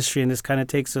Islamic history? And this kind of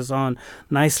takes us on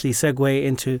nicely, segue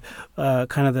into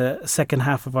kind of the second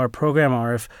half of our program,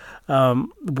 Arif,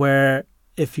 where,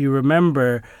 if you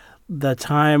remember, the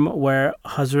time where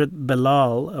Hazrat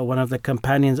Bilal, one of the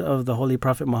companions of the Holy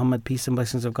Prophet Muhammad, peace and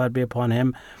blessings of God be upon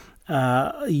him,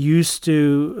 used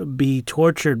to be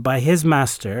tortured by his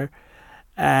master.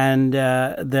 And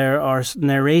there are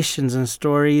narrations and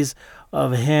stories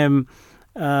of him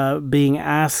being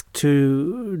asked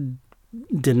to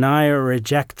deny or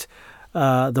reject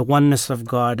the oneness of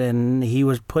God, and he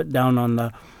was put down on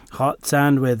the hot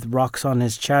sand with rocks on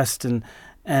his chest and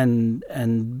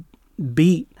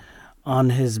beat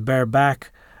on his bare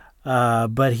back,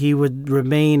 but he would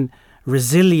remain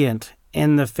resilient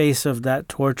in the face of that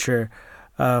torture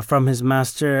from his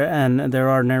master. And there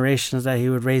are narrations that he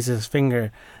would raise his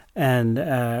finger and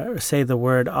say the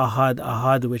word Ahad,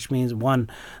 Ahad, which means one.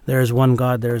 There is one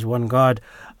God, there is one God.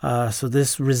 So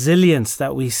this resilience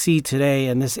that we see today,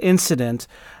 and this incident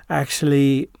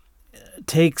actually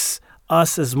takes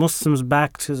us as Muslims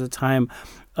back to the time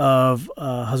of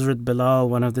Hazrat Bilal,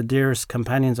 one of the dearest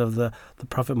companions of the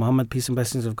Prophet Muhammad, peace and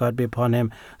blessings of God be upon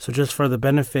him. So just for the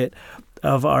benefit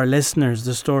of our listeners,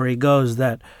 the story goes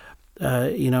that,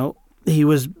 he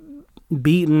was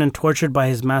beaten and tortured by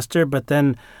his master, but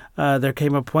then there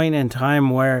came a point in time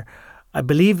where, I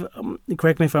believe,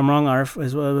 correct me if I'm wrong, Arif,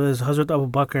 it was Hazrat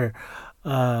Abu Bakr,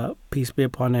 peace be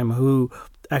upon him, who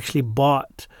actually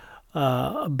bought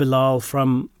Bilal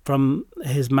from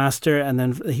his master, and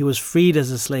then he was freed as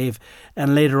a slave,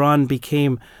 and later on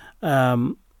became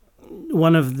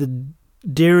one of the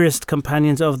dearest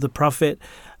companions of the Prophet,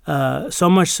 so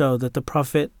much so that the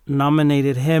Prophet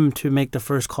nominated him to make the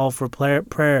first call for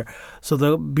prayer. So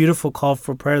the beautiful call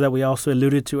for prayer that we also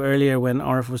alluded to earlier when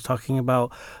Arif was talking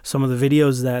about some of the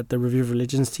videos that the Review of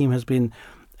Religions team has been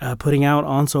putting out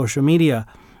on social media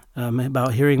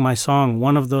about hearing my song.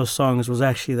 One of those songs was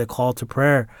actually the call to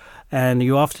prayer, and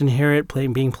you often hear it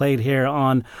being played here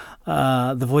on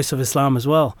the Voice of Islam as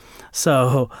well.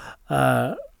 So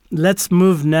let's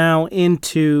move now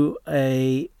into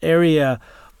a area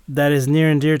that is near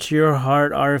and dear to your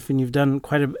heart, Arif, and you've done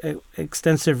quite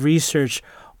extensive research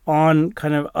on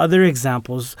kind of other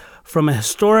examples from a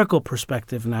historical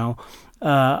perspective now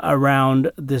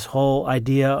around this whole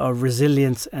idea of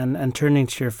resilience and turning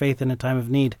to your faith in a time of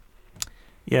need.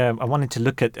 Yeah, I wanted to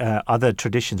look at other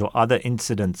traditions or other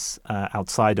incidents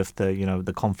outside of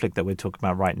the conflict that we're talking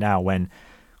about right now, when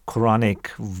Quranic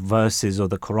verses or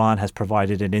the Quran has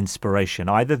provided an inspiration,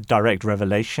 either direct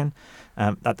revelation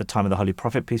at the time of the Holy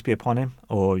Prophet, peace be upon him,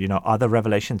 or other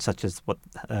revelations such as what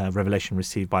revelation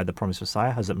received by the promised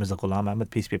Messiah, Hazrat Mirza Ghulam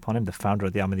Ahmad, peace be upon him, the founder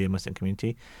of the Ahmadiyya Muslim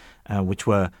community, which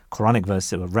were Quranic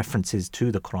verses, were references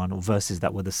to the Quran, or verses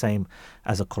that were the same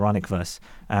as a Quranic verse.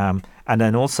 And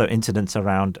then also incidents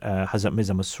around Hazrat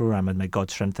Mirza Masroor Ahmad, may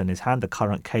God strengthen his hand, the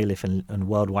current caliph and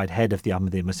worldwide head of the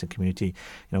Ahmadiyya Muslim community.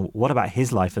 What about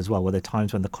his life as well? Were there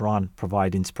times when the Quran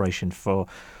provide inspiration for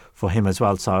him as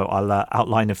well? So I'll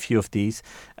outline a few of these.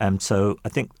 So I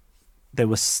think there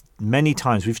were many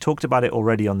times, we've talked about it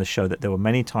already on the show, that there were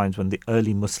many times when the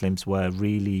early Muslims were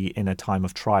really in a time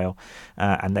of trial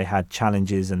and they had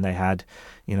challenges and they had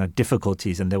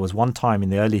difficulties. And there was one time in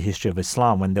the early history of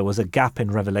Islam when there was a gap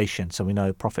in revelation. So we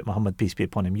know Prophet Muhammad, peace be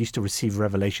upon him, used to receive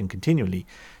revelation continually.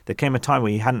 There came a time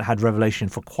where he hadn't had revelation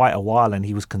for quite a while, and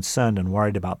he was concerned and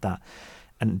worried about that.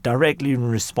 And directly in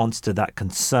response to that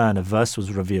concern, a verse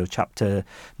was revealed, chapter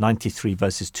 93,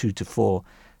 verses 2-4,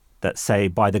 that say,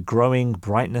 "By the growing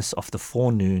brightness of the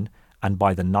forenoon and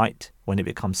by the night when it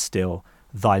becomes still,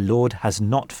 thy Lord has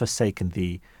not forsaken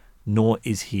thee, nor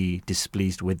is he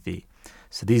displeased with thee."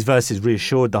 So these verses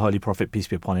reassured the Holy Prophet, peace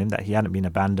be upon him, that he hadn't been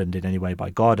abandoned in any way by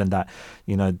God, and that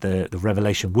the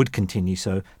revelation would continue.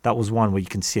 So that was one where you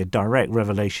can see a direct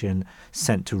revelation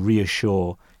sent to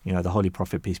reassure the Holy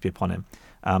Prophet, peace be upon him.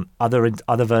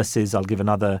 Other verses, I'll give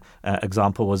another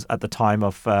example, was at the time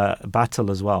of battle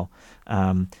as well.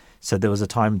 So there was a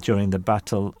time during the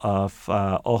battle of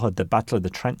Uhud, the battle of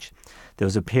the trench. There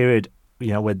was a period,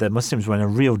 where the Muslims were in a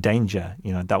real danger.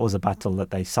 That was a battle that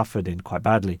they suffered in quite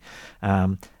badly.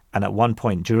 And at one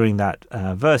point during that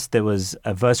verse, there was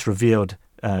a verse revealed.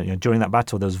 During that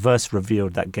battle, there was a verse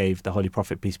revealed that gave the Holy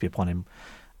Prophet, peace be upon him,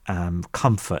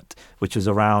 comfort, which was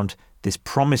around this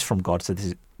promise from God. So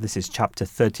this is chapter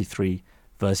 33,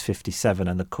 verse 57,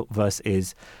 and the verse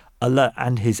is, "Allah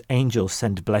and his angels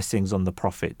send blessings on the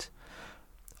Prophet.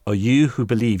 O you who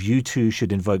believe, you too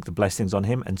should invoke the blessings on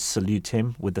him and salute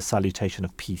him with the salutation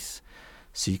of peace."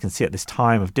 So you can see at this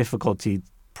time of difficulty,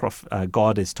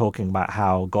 God is talking about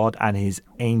how God and his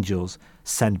angels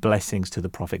send blessings to the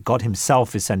Prophet. God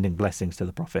himself is sending blessings to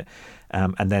the Prophet.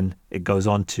 And then it goes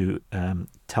on to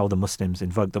tell the Muslims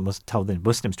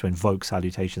to invoke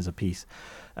salutations of peace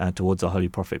towards the Holy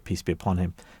Prophet, peace be upon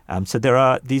him. So there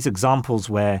are these examples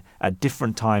where at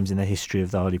different times in the history of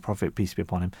the Holy Prophet, peace be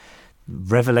upon him,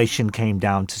 revelation came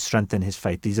down to strengthen his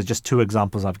faith. These are just two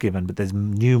examples I've given, but there's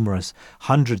numerous,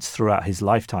 hundreds throughout his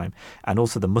lifetime. And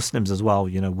also the Muslims as well,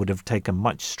 would have taken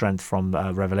much strength from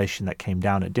revelation that came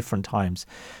down at different times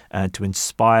to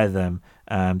inspire them,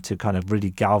 to kind of really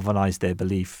galvanize their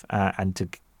belief and to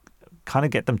kind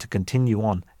of get them to continue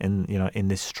on in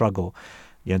this struggle.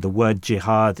 The word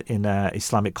jihad in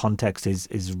Islamic context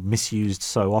is misused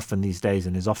so often these days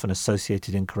and is often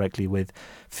associated incorrectly with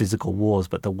physical wars.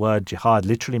 But the word jihad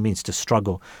literally means to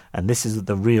struggle. And this is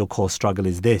the real core struggle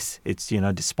is this. It's,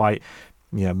 despite,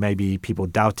 maybe people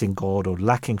doubting God or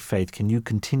lacking faith, can you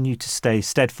continue to stay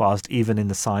steadfast even in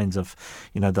the signs of,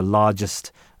 the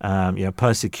largest,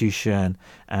 persecution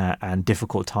and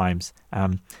difficult times?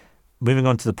 Moving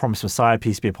on to the promised Messiah,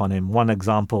 peace be upon him, one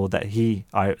example that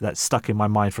stuck in my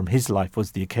mind from his life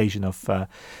was the occasion of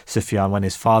Sufyan when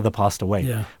his father passed away.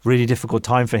 Yeah. Really difficult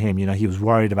time for him. He was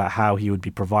worried about how he would be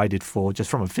provided for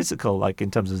just from a physical, like in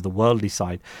terms of the worldly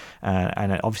side,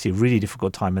 and obviously a really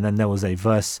difficult time. And then there was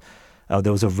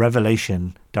a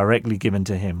revelation directly given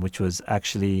to him, which was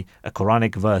actually a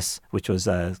Quranic verse, which was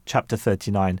chapter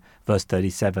 39, verse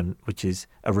 37, which is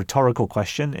a rhetorical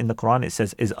question in the Quran. It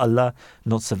says, "Is Allah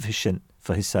not sufficient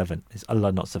for his servant?" Is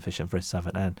Allah not sufficient for his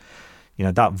servant? And,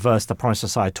 that verse, the Promised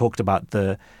Messiah, talked about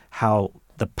how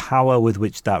the power with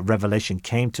which that revelation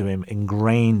came to him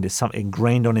ingrained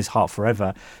on his heart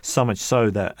forever, so much so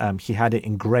that he had it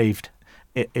engraved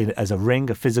as a ring,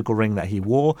 a physical ring that he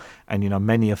wore. And,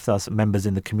 many of us members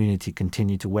in the community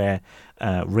continue to wear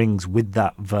rings with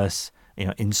that verse,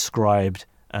 inscribed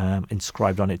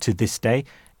on it to this day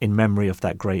in memory of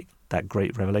that great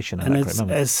revelation. And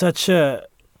it's such a,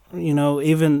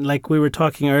 even like we were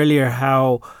talking earlier,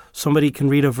 how somebody can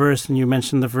read a verse, and you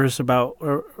mentioned the verse about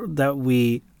that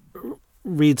we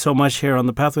read so much here on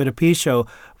the Pathway to Peace show.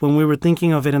 When we were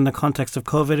thinking of it in the context of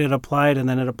COVID, it applied, and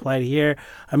then it applied here.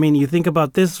 I mean, you think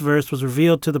about this verse was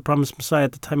revealed to the promised Messiah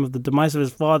at the time of the demise of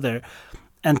his father,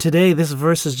 And today, this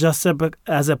verse is just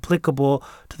as applicable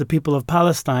to the people of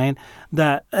Palestine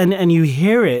and you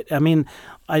hear it. I mean,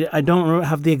 I don't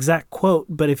have the exact quote,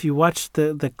 but if you watch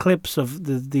the clips of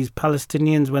these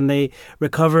Palestinians when they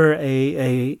recover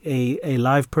a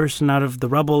live person out of the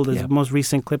rubble, there's the most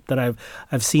recent clip that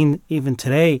I've seen even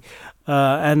today,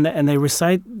 and they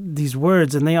recite these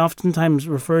words, and they oftentimes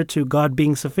refer to God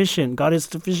being sufficient. God is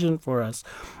sufficient for us.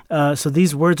 So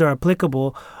these words are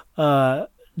applicable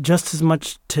just as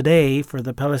much today for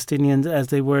the Palestinians as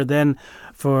they were then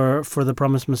for the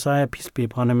promised Messiah, peace be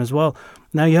upon him as well.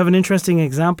 Now, you have an interesting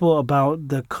example about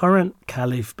the current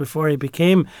caliph before he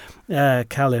became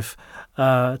caliph.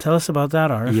 Tell us about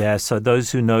that, Arif. Yeah, so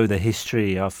those who know the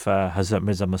history of Hazrat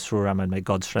Mirza Masroor Ahmad, may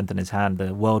God strengthen his hand,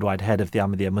 the worldwide head of the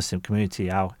Ahmadiyya Muslim community,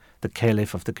 the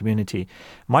caliph of the community,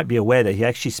 might be aware that he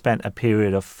actually spent a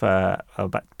period of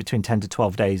about between 10 to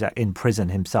 12 days in prison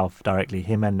himself directly.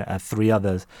 Him and 3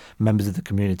 other members of the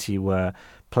community were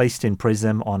placed in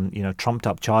prison on, trumped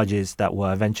up charges that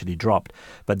were eventually dropped.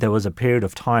 But there was a period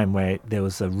of time where there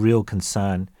was a real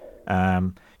concern,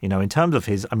 in terms of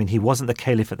he wasn't the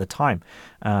caliph at the time,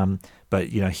 but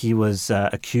he was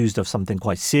accused of something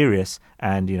quite serious,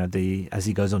 and as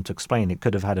he goes on to explain, it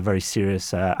could have had a very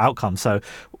serious outcome. So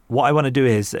what I want to do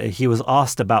is he was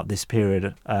asked about this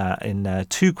period in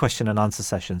 2 question and answer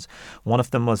sessions. One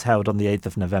of them was held on the 8th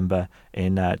of November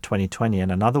in 2020,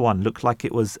 and another one looked like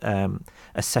it was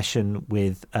a session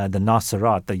with the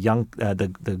Nasirat,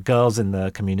 the girls in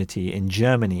the community in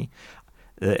Germany.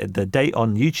 The date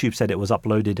on YouTube said it was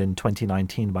uploaded in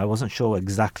 2019, but I wasn't sure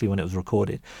exactly when it was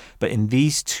recorded. But in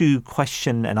these 2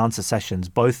 question and answer sessions,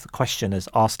 both questioners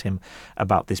asked him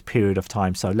about this period of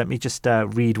time. So let me just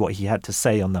read what he had to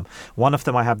say on them. One of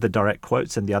them I have the direct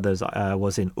quotes, and the others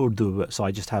was in Urdu, so I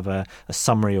just have a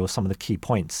summary of some of the key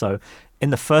points. So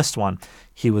in the first one,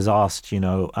 he was asked,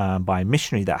 by a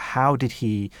missionary that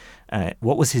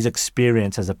what was his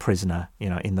experience as a prisoner,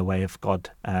 in the way of God?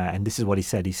 And this is what he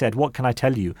said. He said, "What can I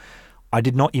tell you? I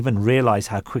did not even realize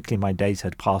how quickly my days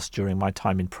had passed during my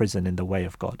time in prison in the way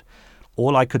of God.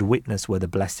 All I could witness were the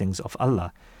blessings of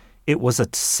Allah. It was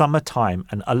at summer time,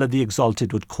 and Allah the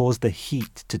Exalted would cause the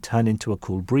heat to turn into a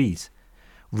cool breeze.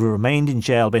 We remained in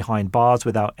jail behind bars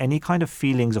without any kind of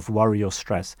feelings of worry or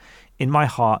stress. In my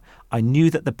heart, I knew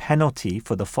that the penalty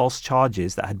for the false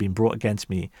charges that had been brought against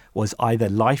me was either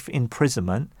life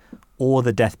imprisonment or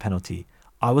the death penalty.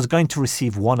 I was going to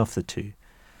receive one of the 2.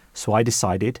 So I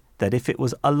decided that if it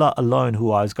was Allah alone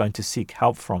who I was going to seek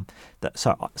help from,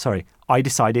 I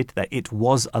decided that it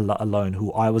was Allah alone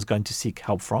who I was going to seek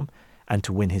help from and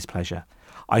to win his pleasure.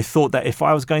 I thought that if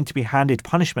I was going to be handed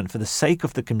punishment for the sake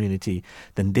of the community,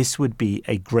 then this would be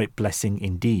a great blessing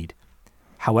indeed.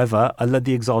 However, Allah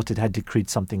the Exalted had decreed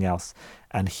something else,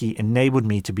 and he enabled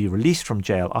me to be released from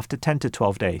jail after 10 to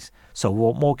 12 days. So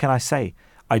what more can I say?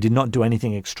 I did not do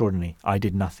anything extraordinary. I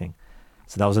did nothing."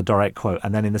 So that was a direct quote.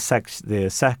 And then in the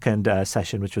second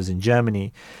session, which was in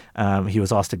Germany, he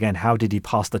was asked again, how did he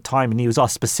pass the time? And he was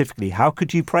asked specifically, how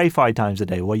could you pray 5 times a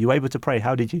day? Were you able to pray?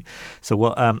 How did you? So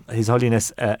what His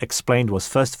Holiness explained was,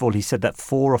 first of all, he said that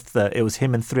it was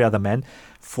him and 3 other men,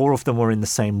 4 of them were in the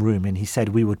same room. And he said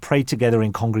we would pray together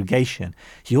in congregation.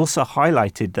 He also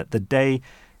highlighted that the day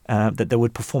that they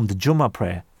would perform the Jummah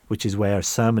prayer, which is where a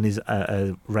sermon is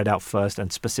read out first,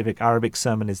 and specific Arabic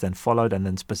sermon is then followed, and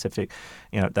then specific,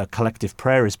 the collective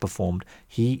prayer is performed.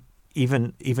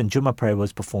 Even Jummah prayer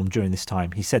was performed during this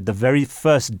time. He said the very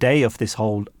first day of this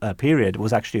whole period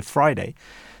was actually a Friday.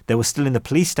 They were still in the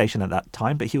police station at that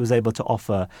time, but he was able to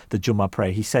offer the Jummah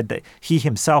prayer. He said that he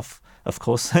himself, of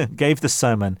course, gave the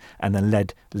sermon and then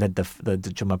led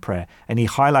the Jummah prayer. And he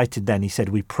highlighted then, he said,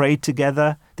 we prayed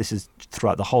together. This is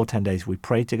throughout the whole 10 days. We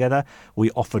prayed together. We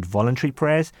offered voluntary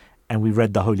prayers, and we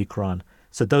read the Holy Quran.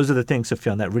 So those are the things,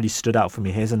 Sufyan, that really stood out for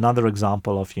me. Here's another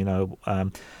example of,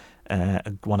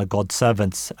 one of God's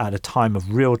servants at a time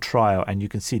of real trial, and you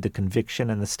can see the conviction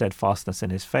and the steadfastness in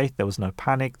his faith. There was no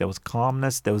panic, there was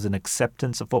calmness, there was an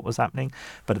acceptance of what was happening,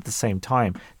 but at the same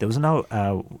time there was no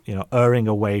erring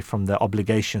away from the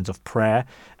obligations of prayer.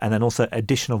 And then also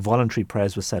additional voluntary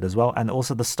prayers were said as well, and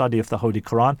also the study of the Holy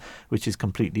Quran, which is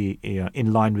completely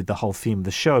in line with the whole theme of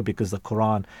the show, because the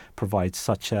Quran provides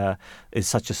such a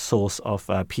source of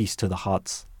peace to the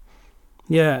hearts.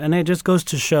 Yeah, and it just goes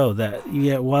to show that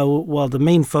while the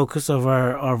main focus of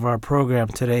our program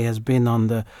today has been on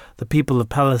the people of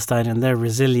Palestine and their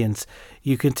resilience,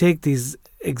 you can take these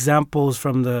examples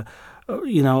from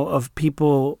of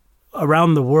people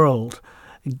around the world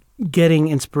getting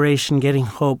inspiration, getting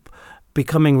hope,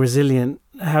 becoming resilient,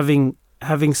 having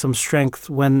some strength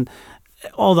when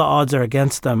all the odds are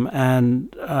against them,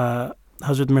 and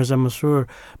Hazrat Mirza Masroor,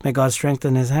 may God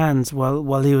strengthen his hands,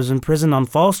 while he was in prison on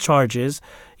false charges,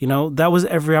 that was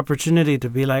every opportunity to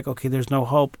be like, okay, there's no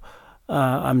hope,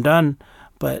 I'm done.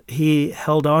 But he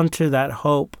held on to that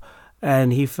hope,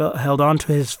 and he held on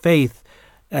to his faith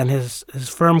and his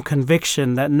firm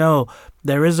conviction that no,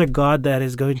 there is a God that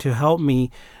is going to help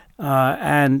me,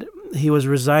 and he was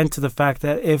resigned to the fact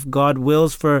that if God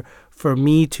wills for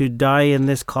me to die in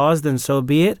this cause, then so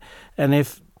be it, and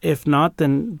if not,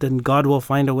 then God will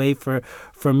find a way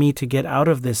for me to get out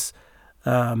of this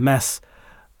mess,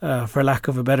 for lack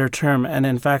of a better term. And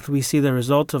in fact, we see the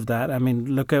result of that. I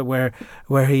mean, look at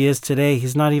where he is today.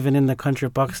 He's not even in the country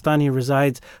of Pakistan. He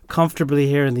resides comfortably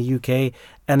here in the UK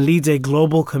and leads a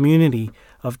global community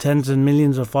of tens and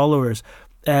millions of followers.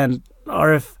 And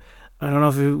Arif, I don't know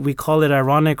if we call it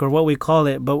ironic or what we call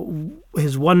it, but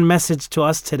his one message to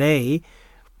us today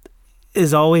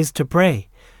is always to pray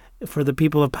for the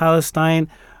people of Palestine,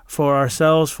 for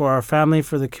ourselves, for our family,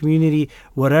 for the community,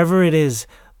 whatever it is.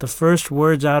 The first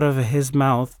words out of his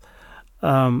mouth,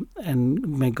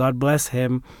 and may God bless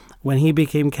him, when he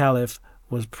became caliph,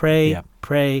 was pray,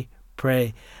 pray,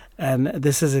 pray. And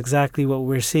this is exactly what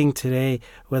we're seeing today,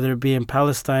 whether it be in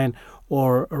Palestine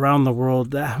or around the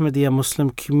world. The Ahmadiyya Muslim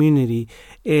community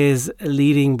is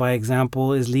leading by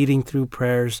example, is leading through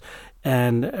prayers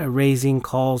and raising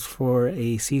calls for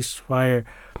a ceasefire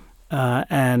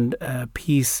and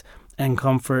peace and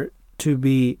comfort to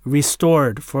be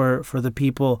restored for the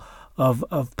people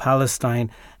of Palestine.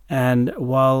 And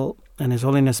His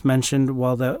Holiness mentioned,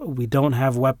 while we don't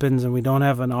have weapons and we don't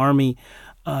have an army,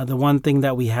 the one thing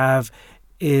that we have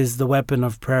is the weapon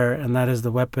of prayer, and that is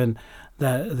the weapon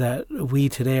that we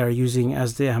today are using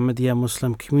as the Ahmadiyya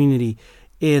Muslim community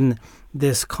in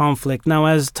this conflict. Now,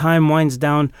 as time winds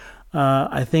down,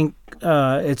 I think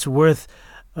it's worth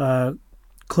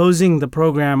closing the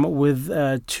program with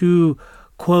two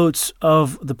quotes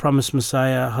of the promised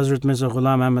Messiah, Hazrat Mirza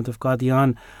Ghulam Ahmad of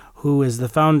Qadian, who is the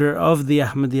founder of the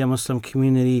Ahmadiyya Muslim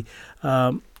community.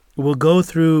 We'll go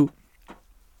through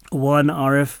one,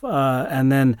 Arif,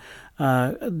 and then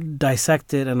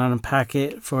dissect it and unpack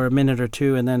it for a minute or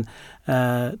two, and then,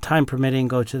 time permitting,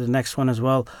 go to the next one as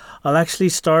well. I'll actually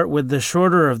start with the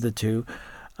shorter of the two.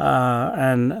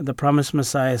 And the promised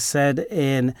Messiah said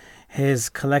in his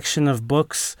collection of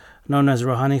books known as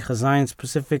Ruhani Khazain,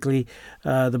 specifically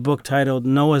the book titled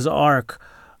Noah's Ark,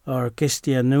 or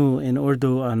Kishtiya Nu in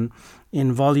Urdu,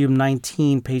 in volume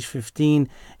 19, page 15,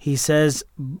 he says,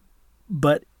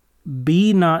 "But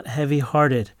be not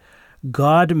heavy-hearted.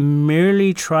 God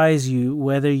merely tries you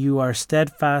whether you are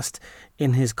steadfast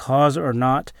in his cause or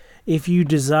not. If you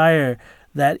desire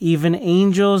that even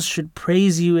angels should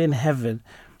praise you in heaven,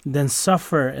 then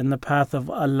suffer in the path of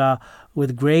Allah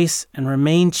with grace and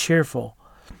remain cheerful.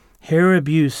 Hear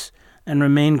abuse and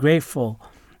remain grateful,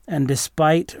 and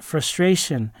despite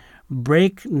frustration,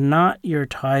 break not your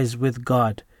ties with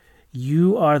God.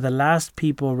 You are the last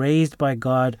people raised by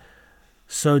God,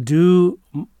 so do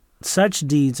such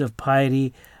deeds of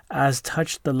piety as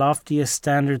touch the loftiest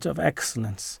standards of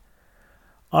excellence."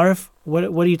 Arif,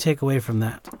 what do you take away from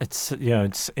that?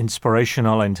 It's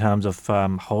inspirational in terms of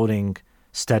holding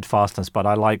steadfastness, but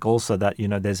I like also that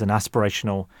there's an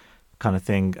aspirational kind of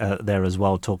thing there as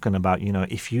well, talking about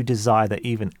if you desire that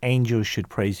even angels should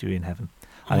praise you in heaven.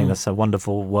 I think that's a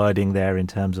wonderful wording there in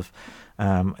terms of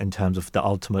the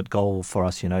ultimate goal for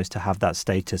us, is to have that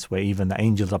status where even the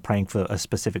angels are praying for a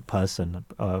specific person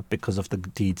because of the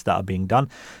deeds that are being done.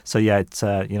 So it's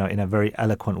in a very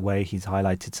eloquent way, he's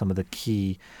highlighted some of the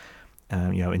key,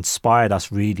 inspired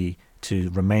us really to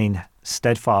remain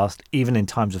steadfast even in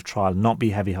times of trial, not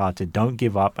be heavy-hearted, don't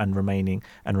give up, and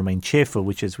remain cheerful,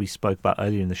 which, as we spoke about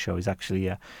earlier in the show, is actually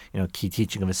a key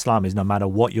teaching of Islam, is no matter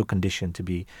what your condition, to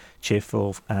be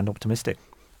cheerful and optimistic.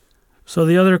 So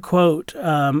the other quote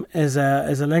is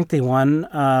a lengthy one,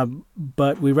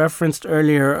 but we referenced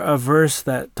earlier a verse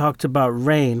that talked about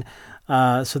rain.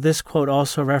 So this quote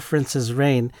also references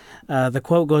rain. The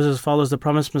quote goes as follows. The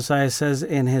promised Messiah says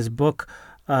in his book,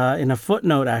 in a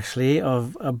footnote actually,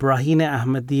 of Brahine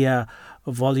Ahmadiyya,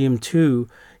 volume 2,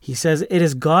 he says, "It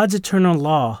is God's eternal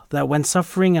law that when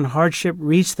suffering and hardship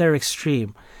reach their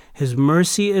extreme, his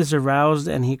mercy is aroused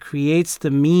and he creates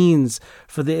the means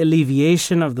for the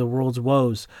alleviation of the world's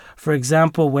woes. For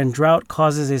example, when drought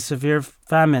causes a severe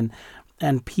famine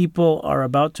and people are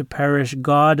about to perish,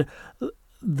 God,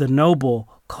 the noble,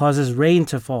 causes rain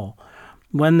to fall.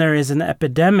 When there is an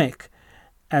epidemic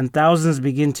and thousands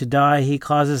begin to die, he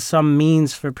causes some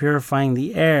means for purifying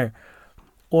the air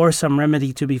or some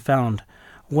remedy to be found.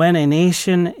 When a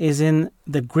nation is in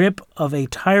the grip of a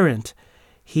tyrant,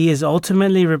 he is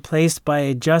ultimately replaced by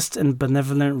a just and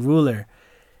benevolent ruler.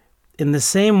 In the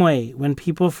same way, when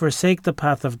people forsake the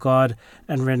path of God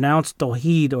and renounce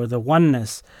Tawheed, or the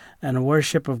oneness and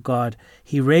worship of God,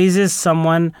 he raises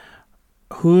someone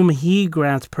whom he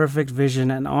grants perfect vision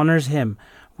and honors him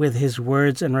with his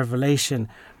words and revelation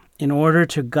in order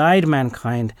to guide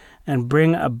mankind and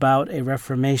bring about a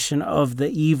reformation of the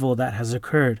evil that has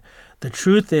occurred. The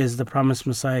truth is, the promised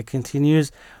Messiah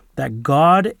continues, that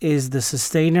God is the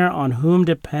sustainer on whom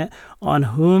depends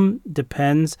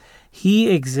he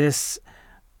exists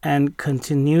and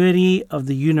continuity of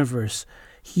the universe.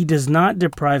 He does not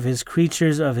deprive his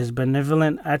creatures of his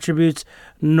benevolent attributes,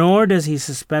 nor does he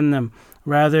suspend them.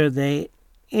 Rather, they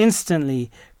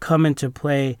instantly come into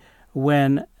play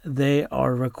when they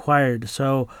are required.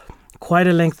 So, quite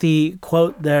a lengthy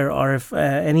quote there, Arif.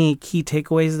 Any key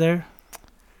takeaways there?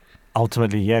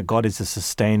 Ultimately, yeah, God is the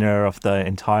sustainer of the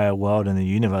entire world and the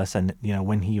universe. And,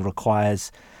 when he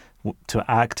requires to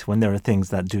act, when there are things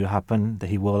that do happen, that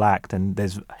he will act. And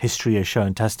there's history has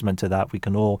shown testament to that. We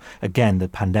can all, again, the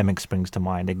pandemic springs to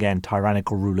mind. Again,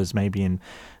 tyrannical rulers, maybe in,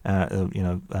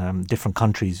 different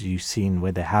countries you've seen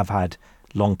where they have had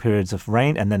long periods of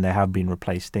reign and then they have been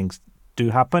replaced. Things do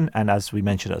happen. And as we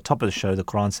mentioned at the top of the show, the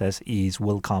Quran says ease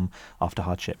will come after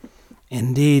hardship.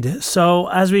 Indeed. So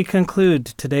as we conclude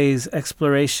today's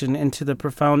exploration into the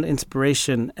profound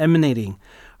inspiration emanating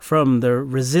from the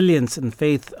resilience and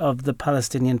faith of the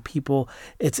Palestinian people,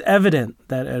 it's evident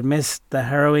that amidst the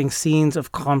harrowing scenes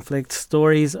of conflict,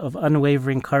 stories of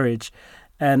unwavering courage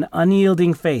and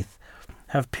unyielding faith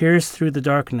have pierced through the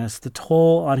darkness. The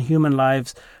toll on human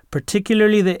lives,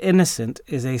 particularly the innocent,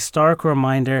 is a stark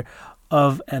reminder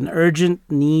of an urgent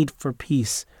need for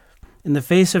peace. In the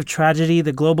face of tragedy,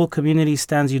 the global community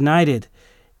stands united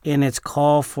in its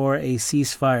call for a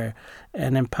ceasefire,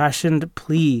 an impassioned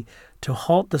plea to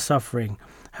halt the suffering.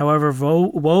 However,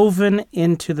 woven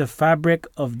into the fabric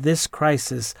of this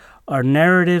crisis are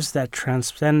narratives that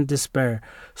transcend despair,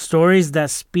 stories that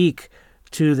speak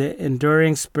to the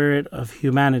enduring spirit of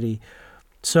humanity.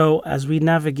 So, as we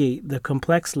navigate the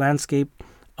complex landscape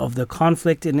of the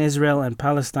conflict in Israel and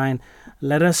Palestine,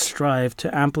 let us strive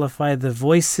to amplify the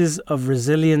voices of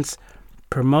resilience,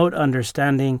 promote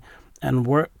understanding, and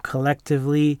work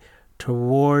collectively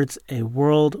towards a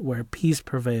world where peace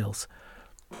prevails.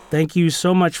 Thank you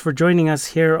so much for joining us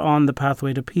here on the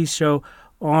Pathway to Peace show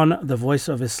on the Voice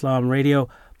of Islam radio.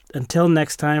 Until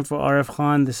next time, for Arif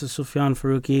Khan, this is Sufyan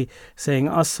Farooqi saying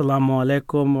Assalamu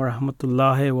alaikum wa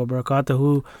rahmatullahi wa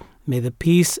barakatuhu. May the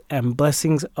peace and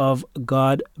blessings of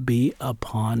God be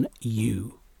upon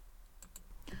you.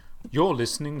 You're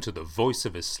listening to the Voice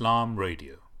of Islam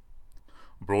radio,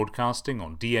 broadcasting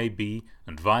on DAB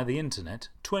and via the internet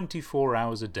 24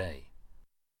 hours a day.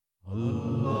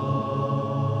 Allah,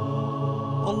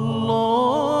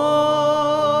 Allahu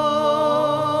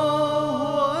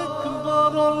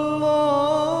Akbar, Allahu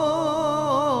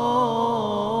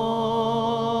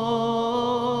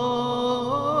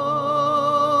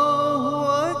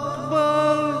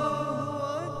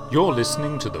Akbar. You're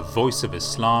listening to the Voice of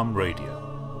Islam radio,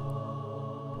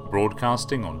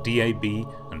 broadcasting on DAB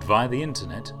and via the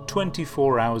internet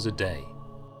 24 hours a day.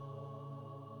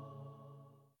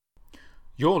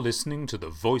 You're listening to the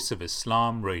Voice of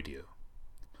Islam radio,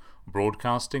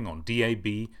 broadcasting on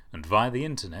DAB and via the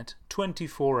internet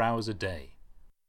 24 hours a day.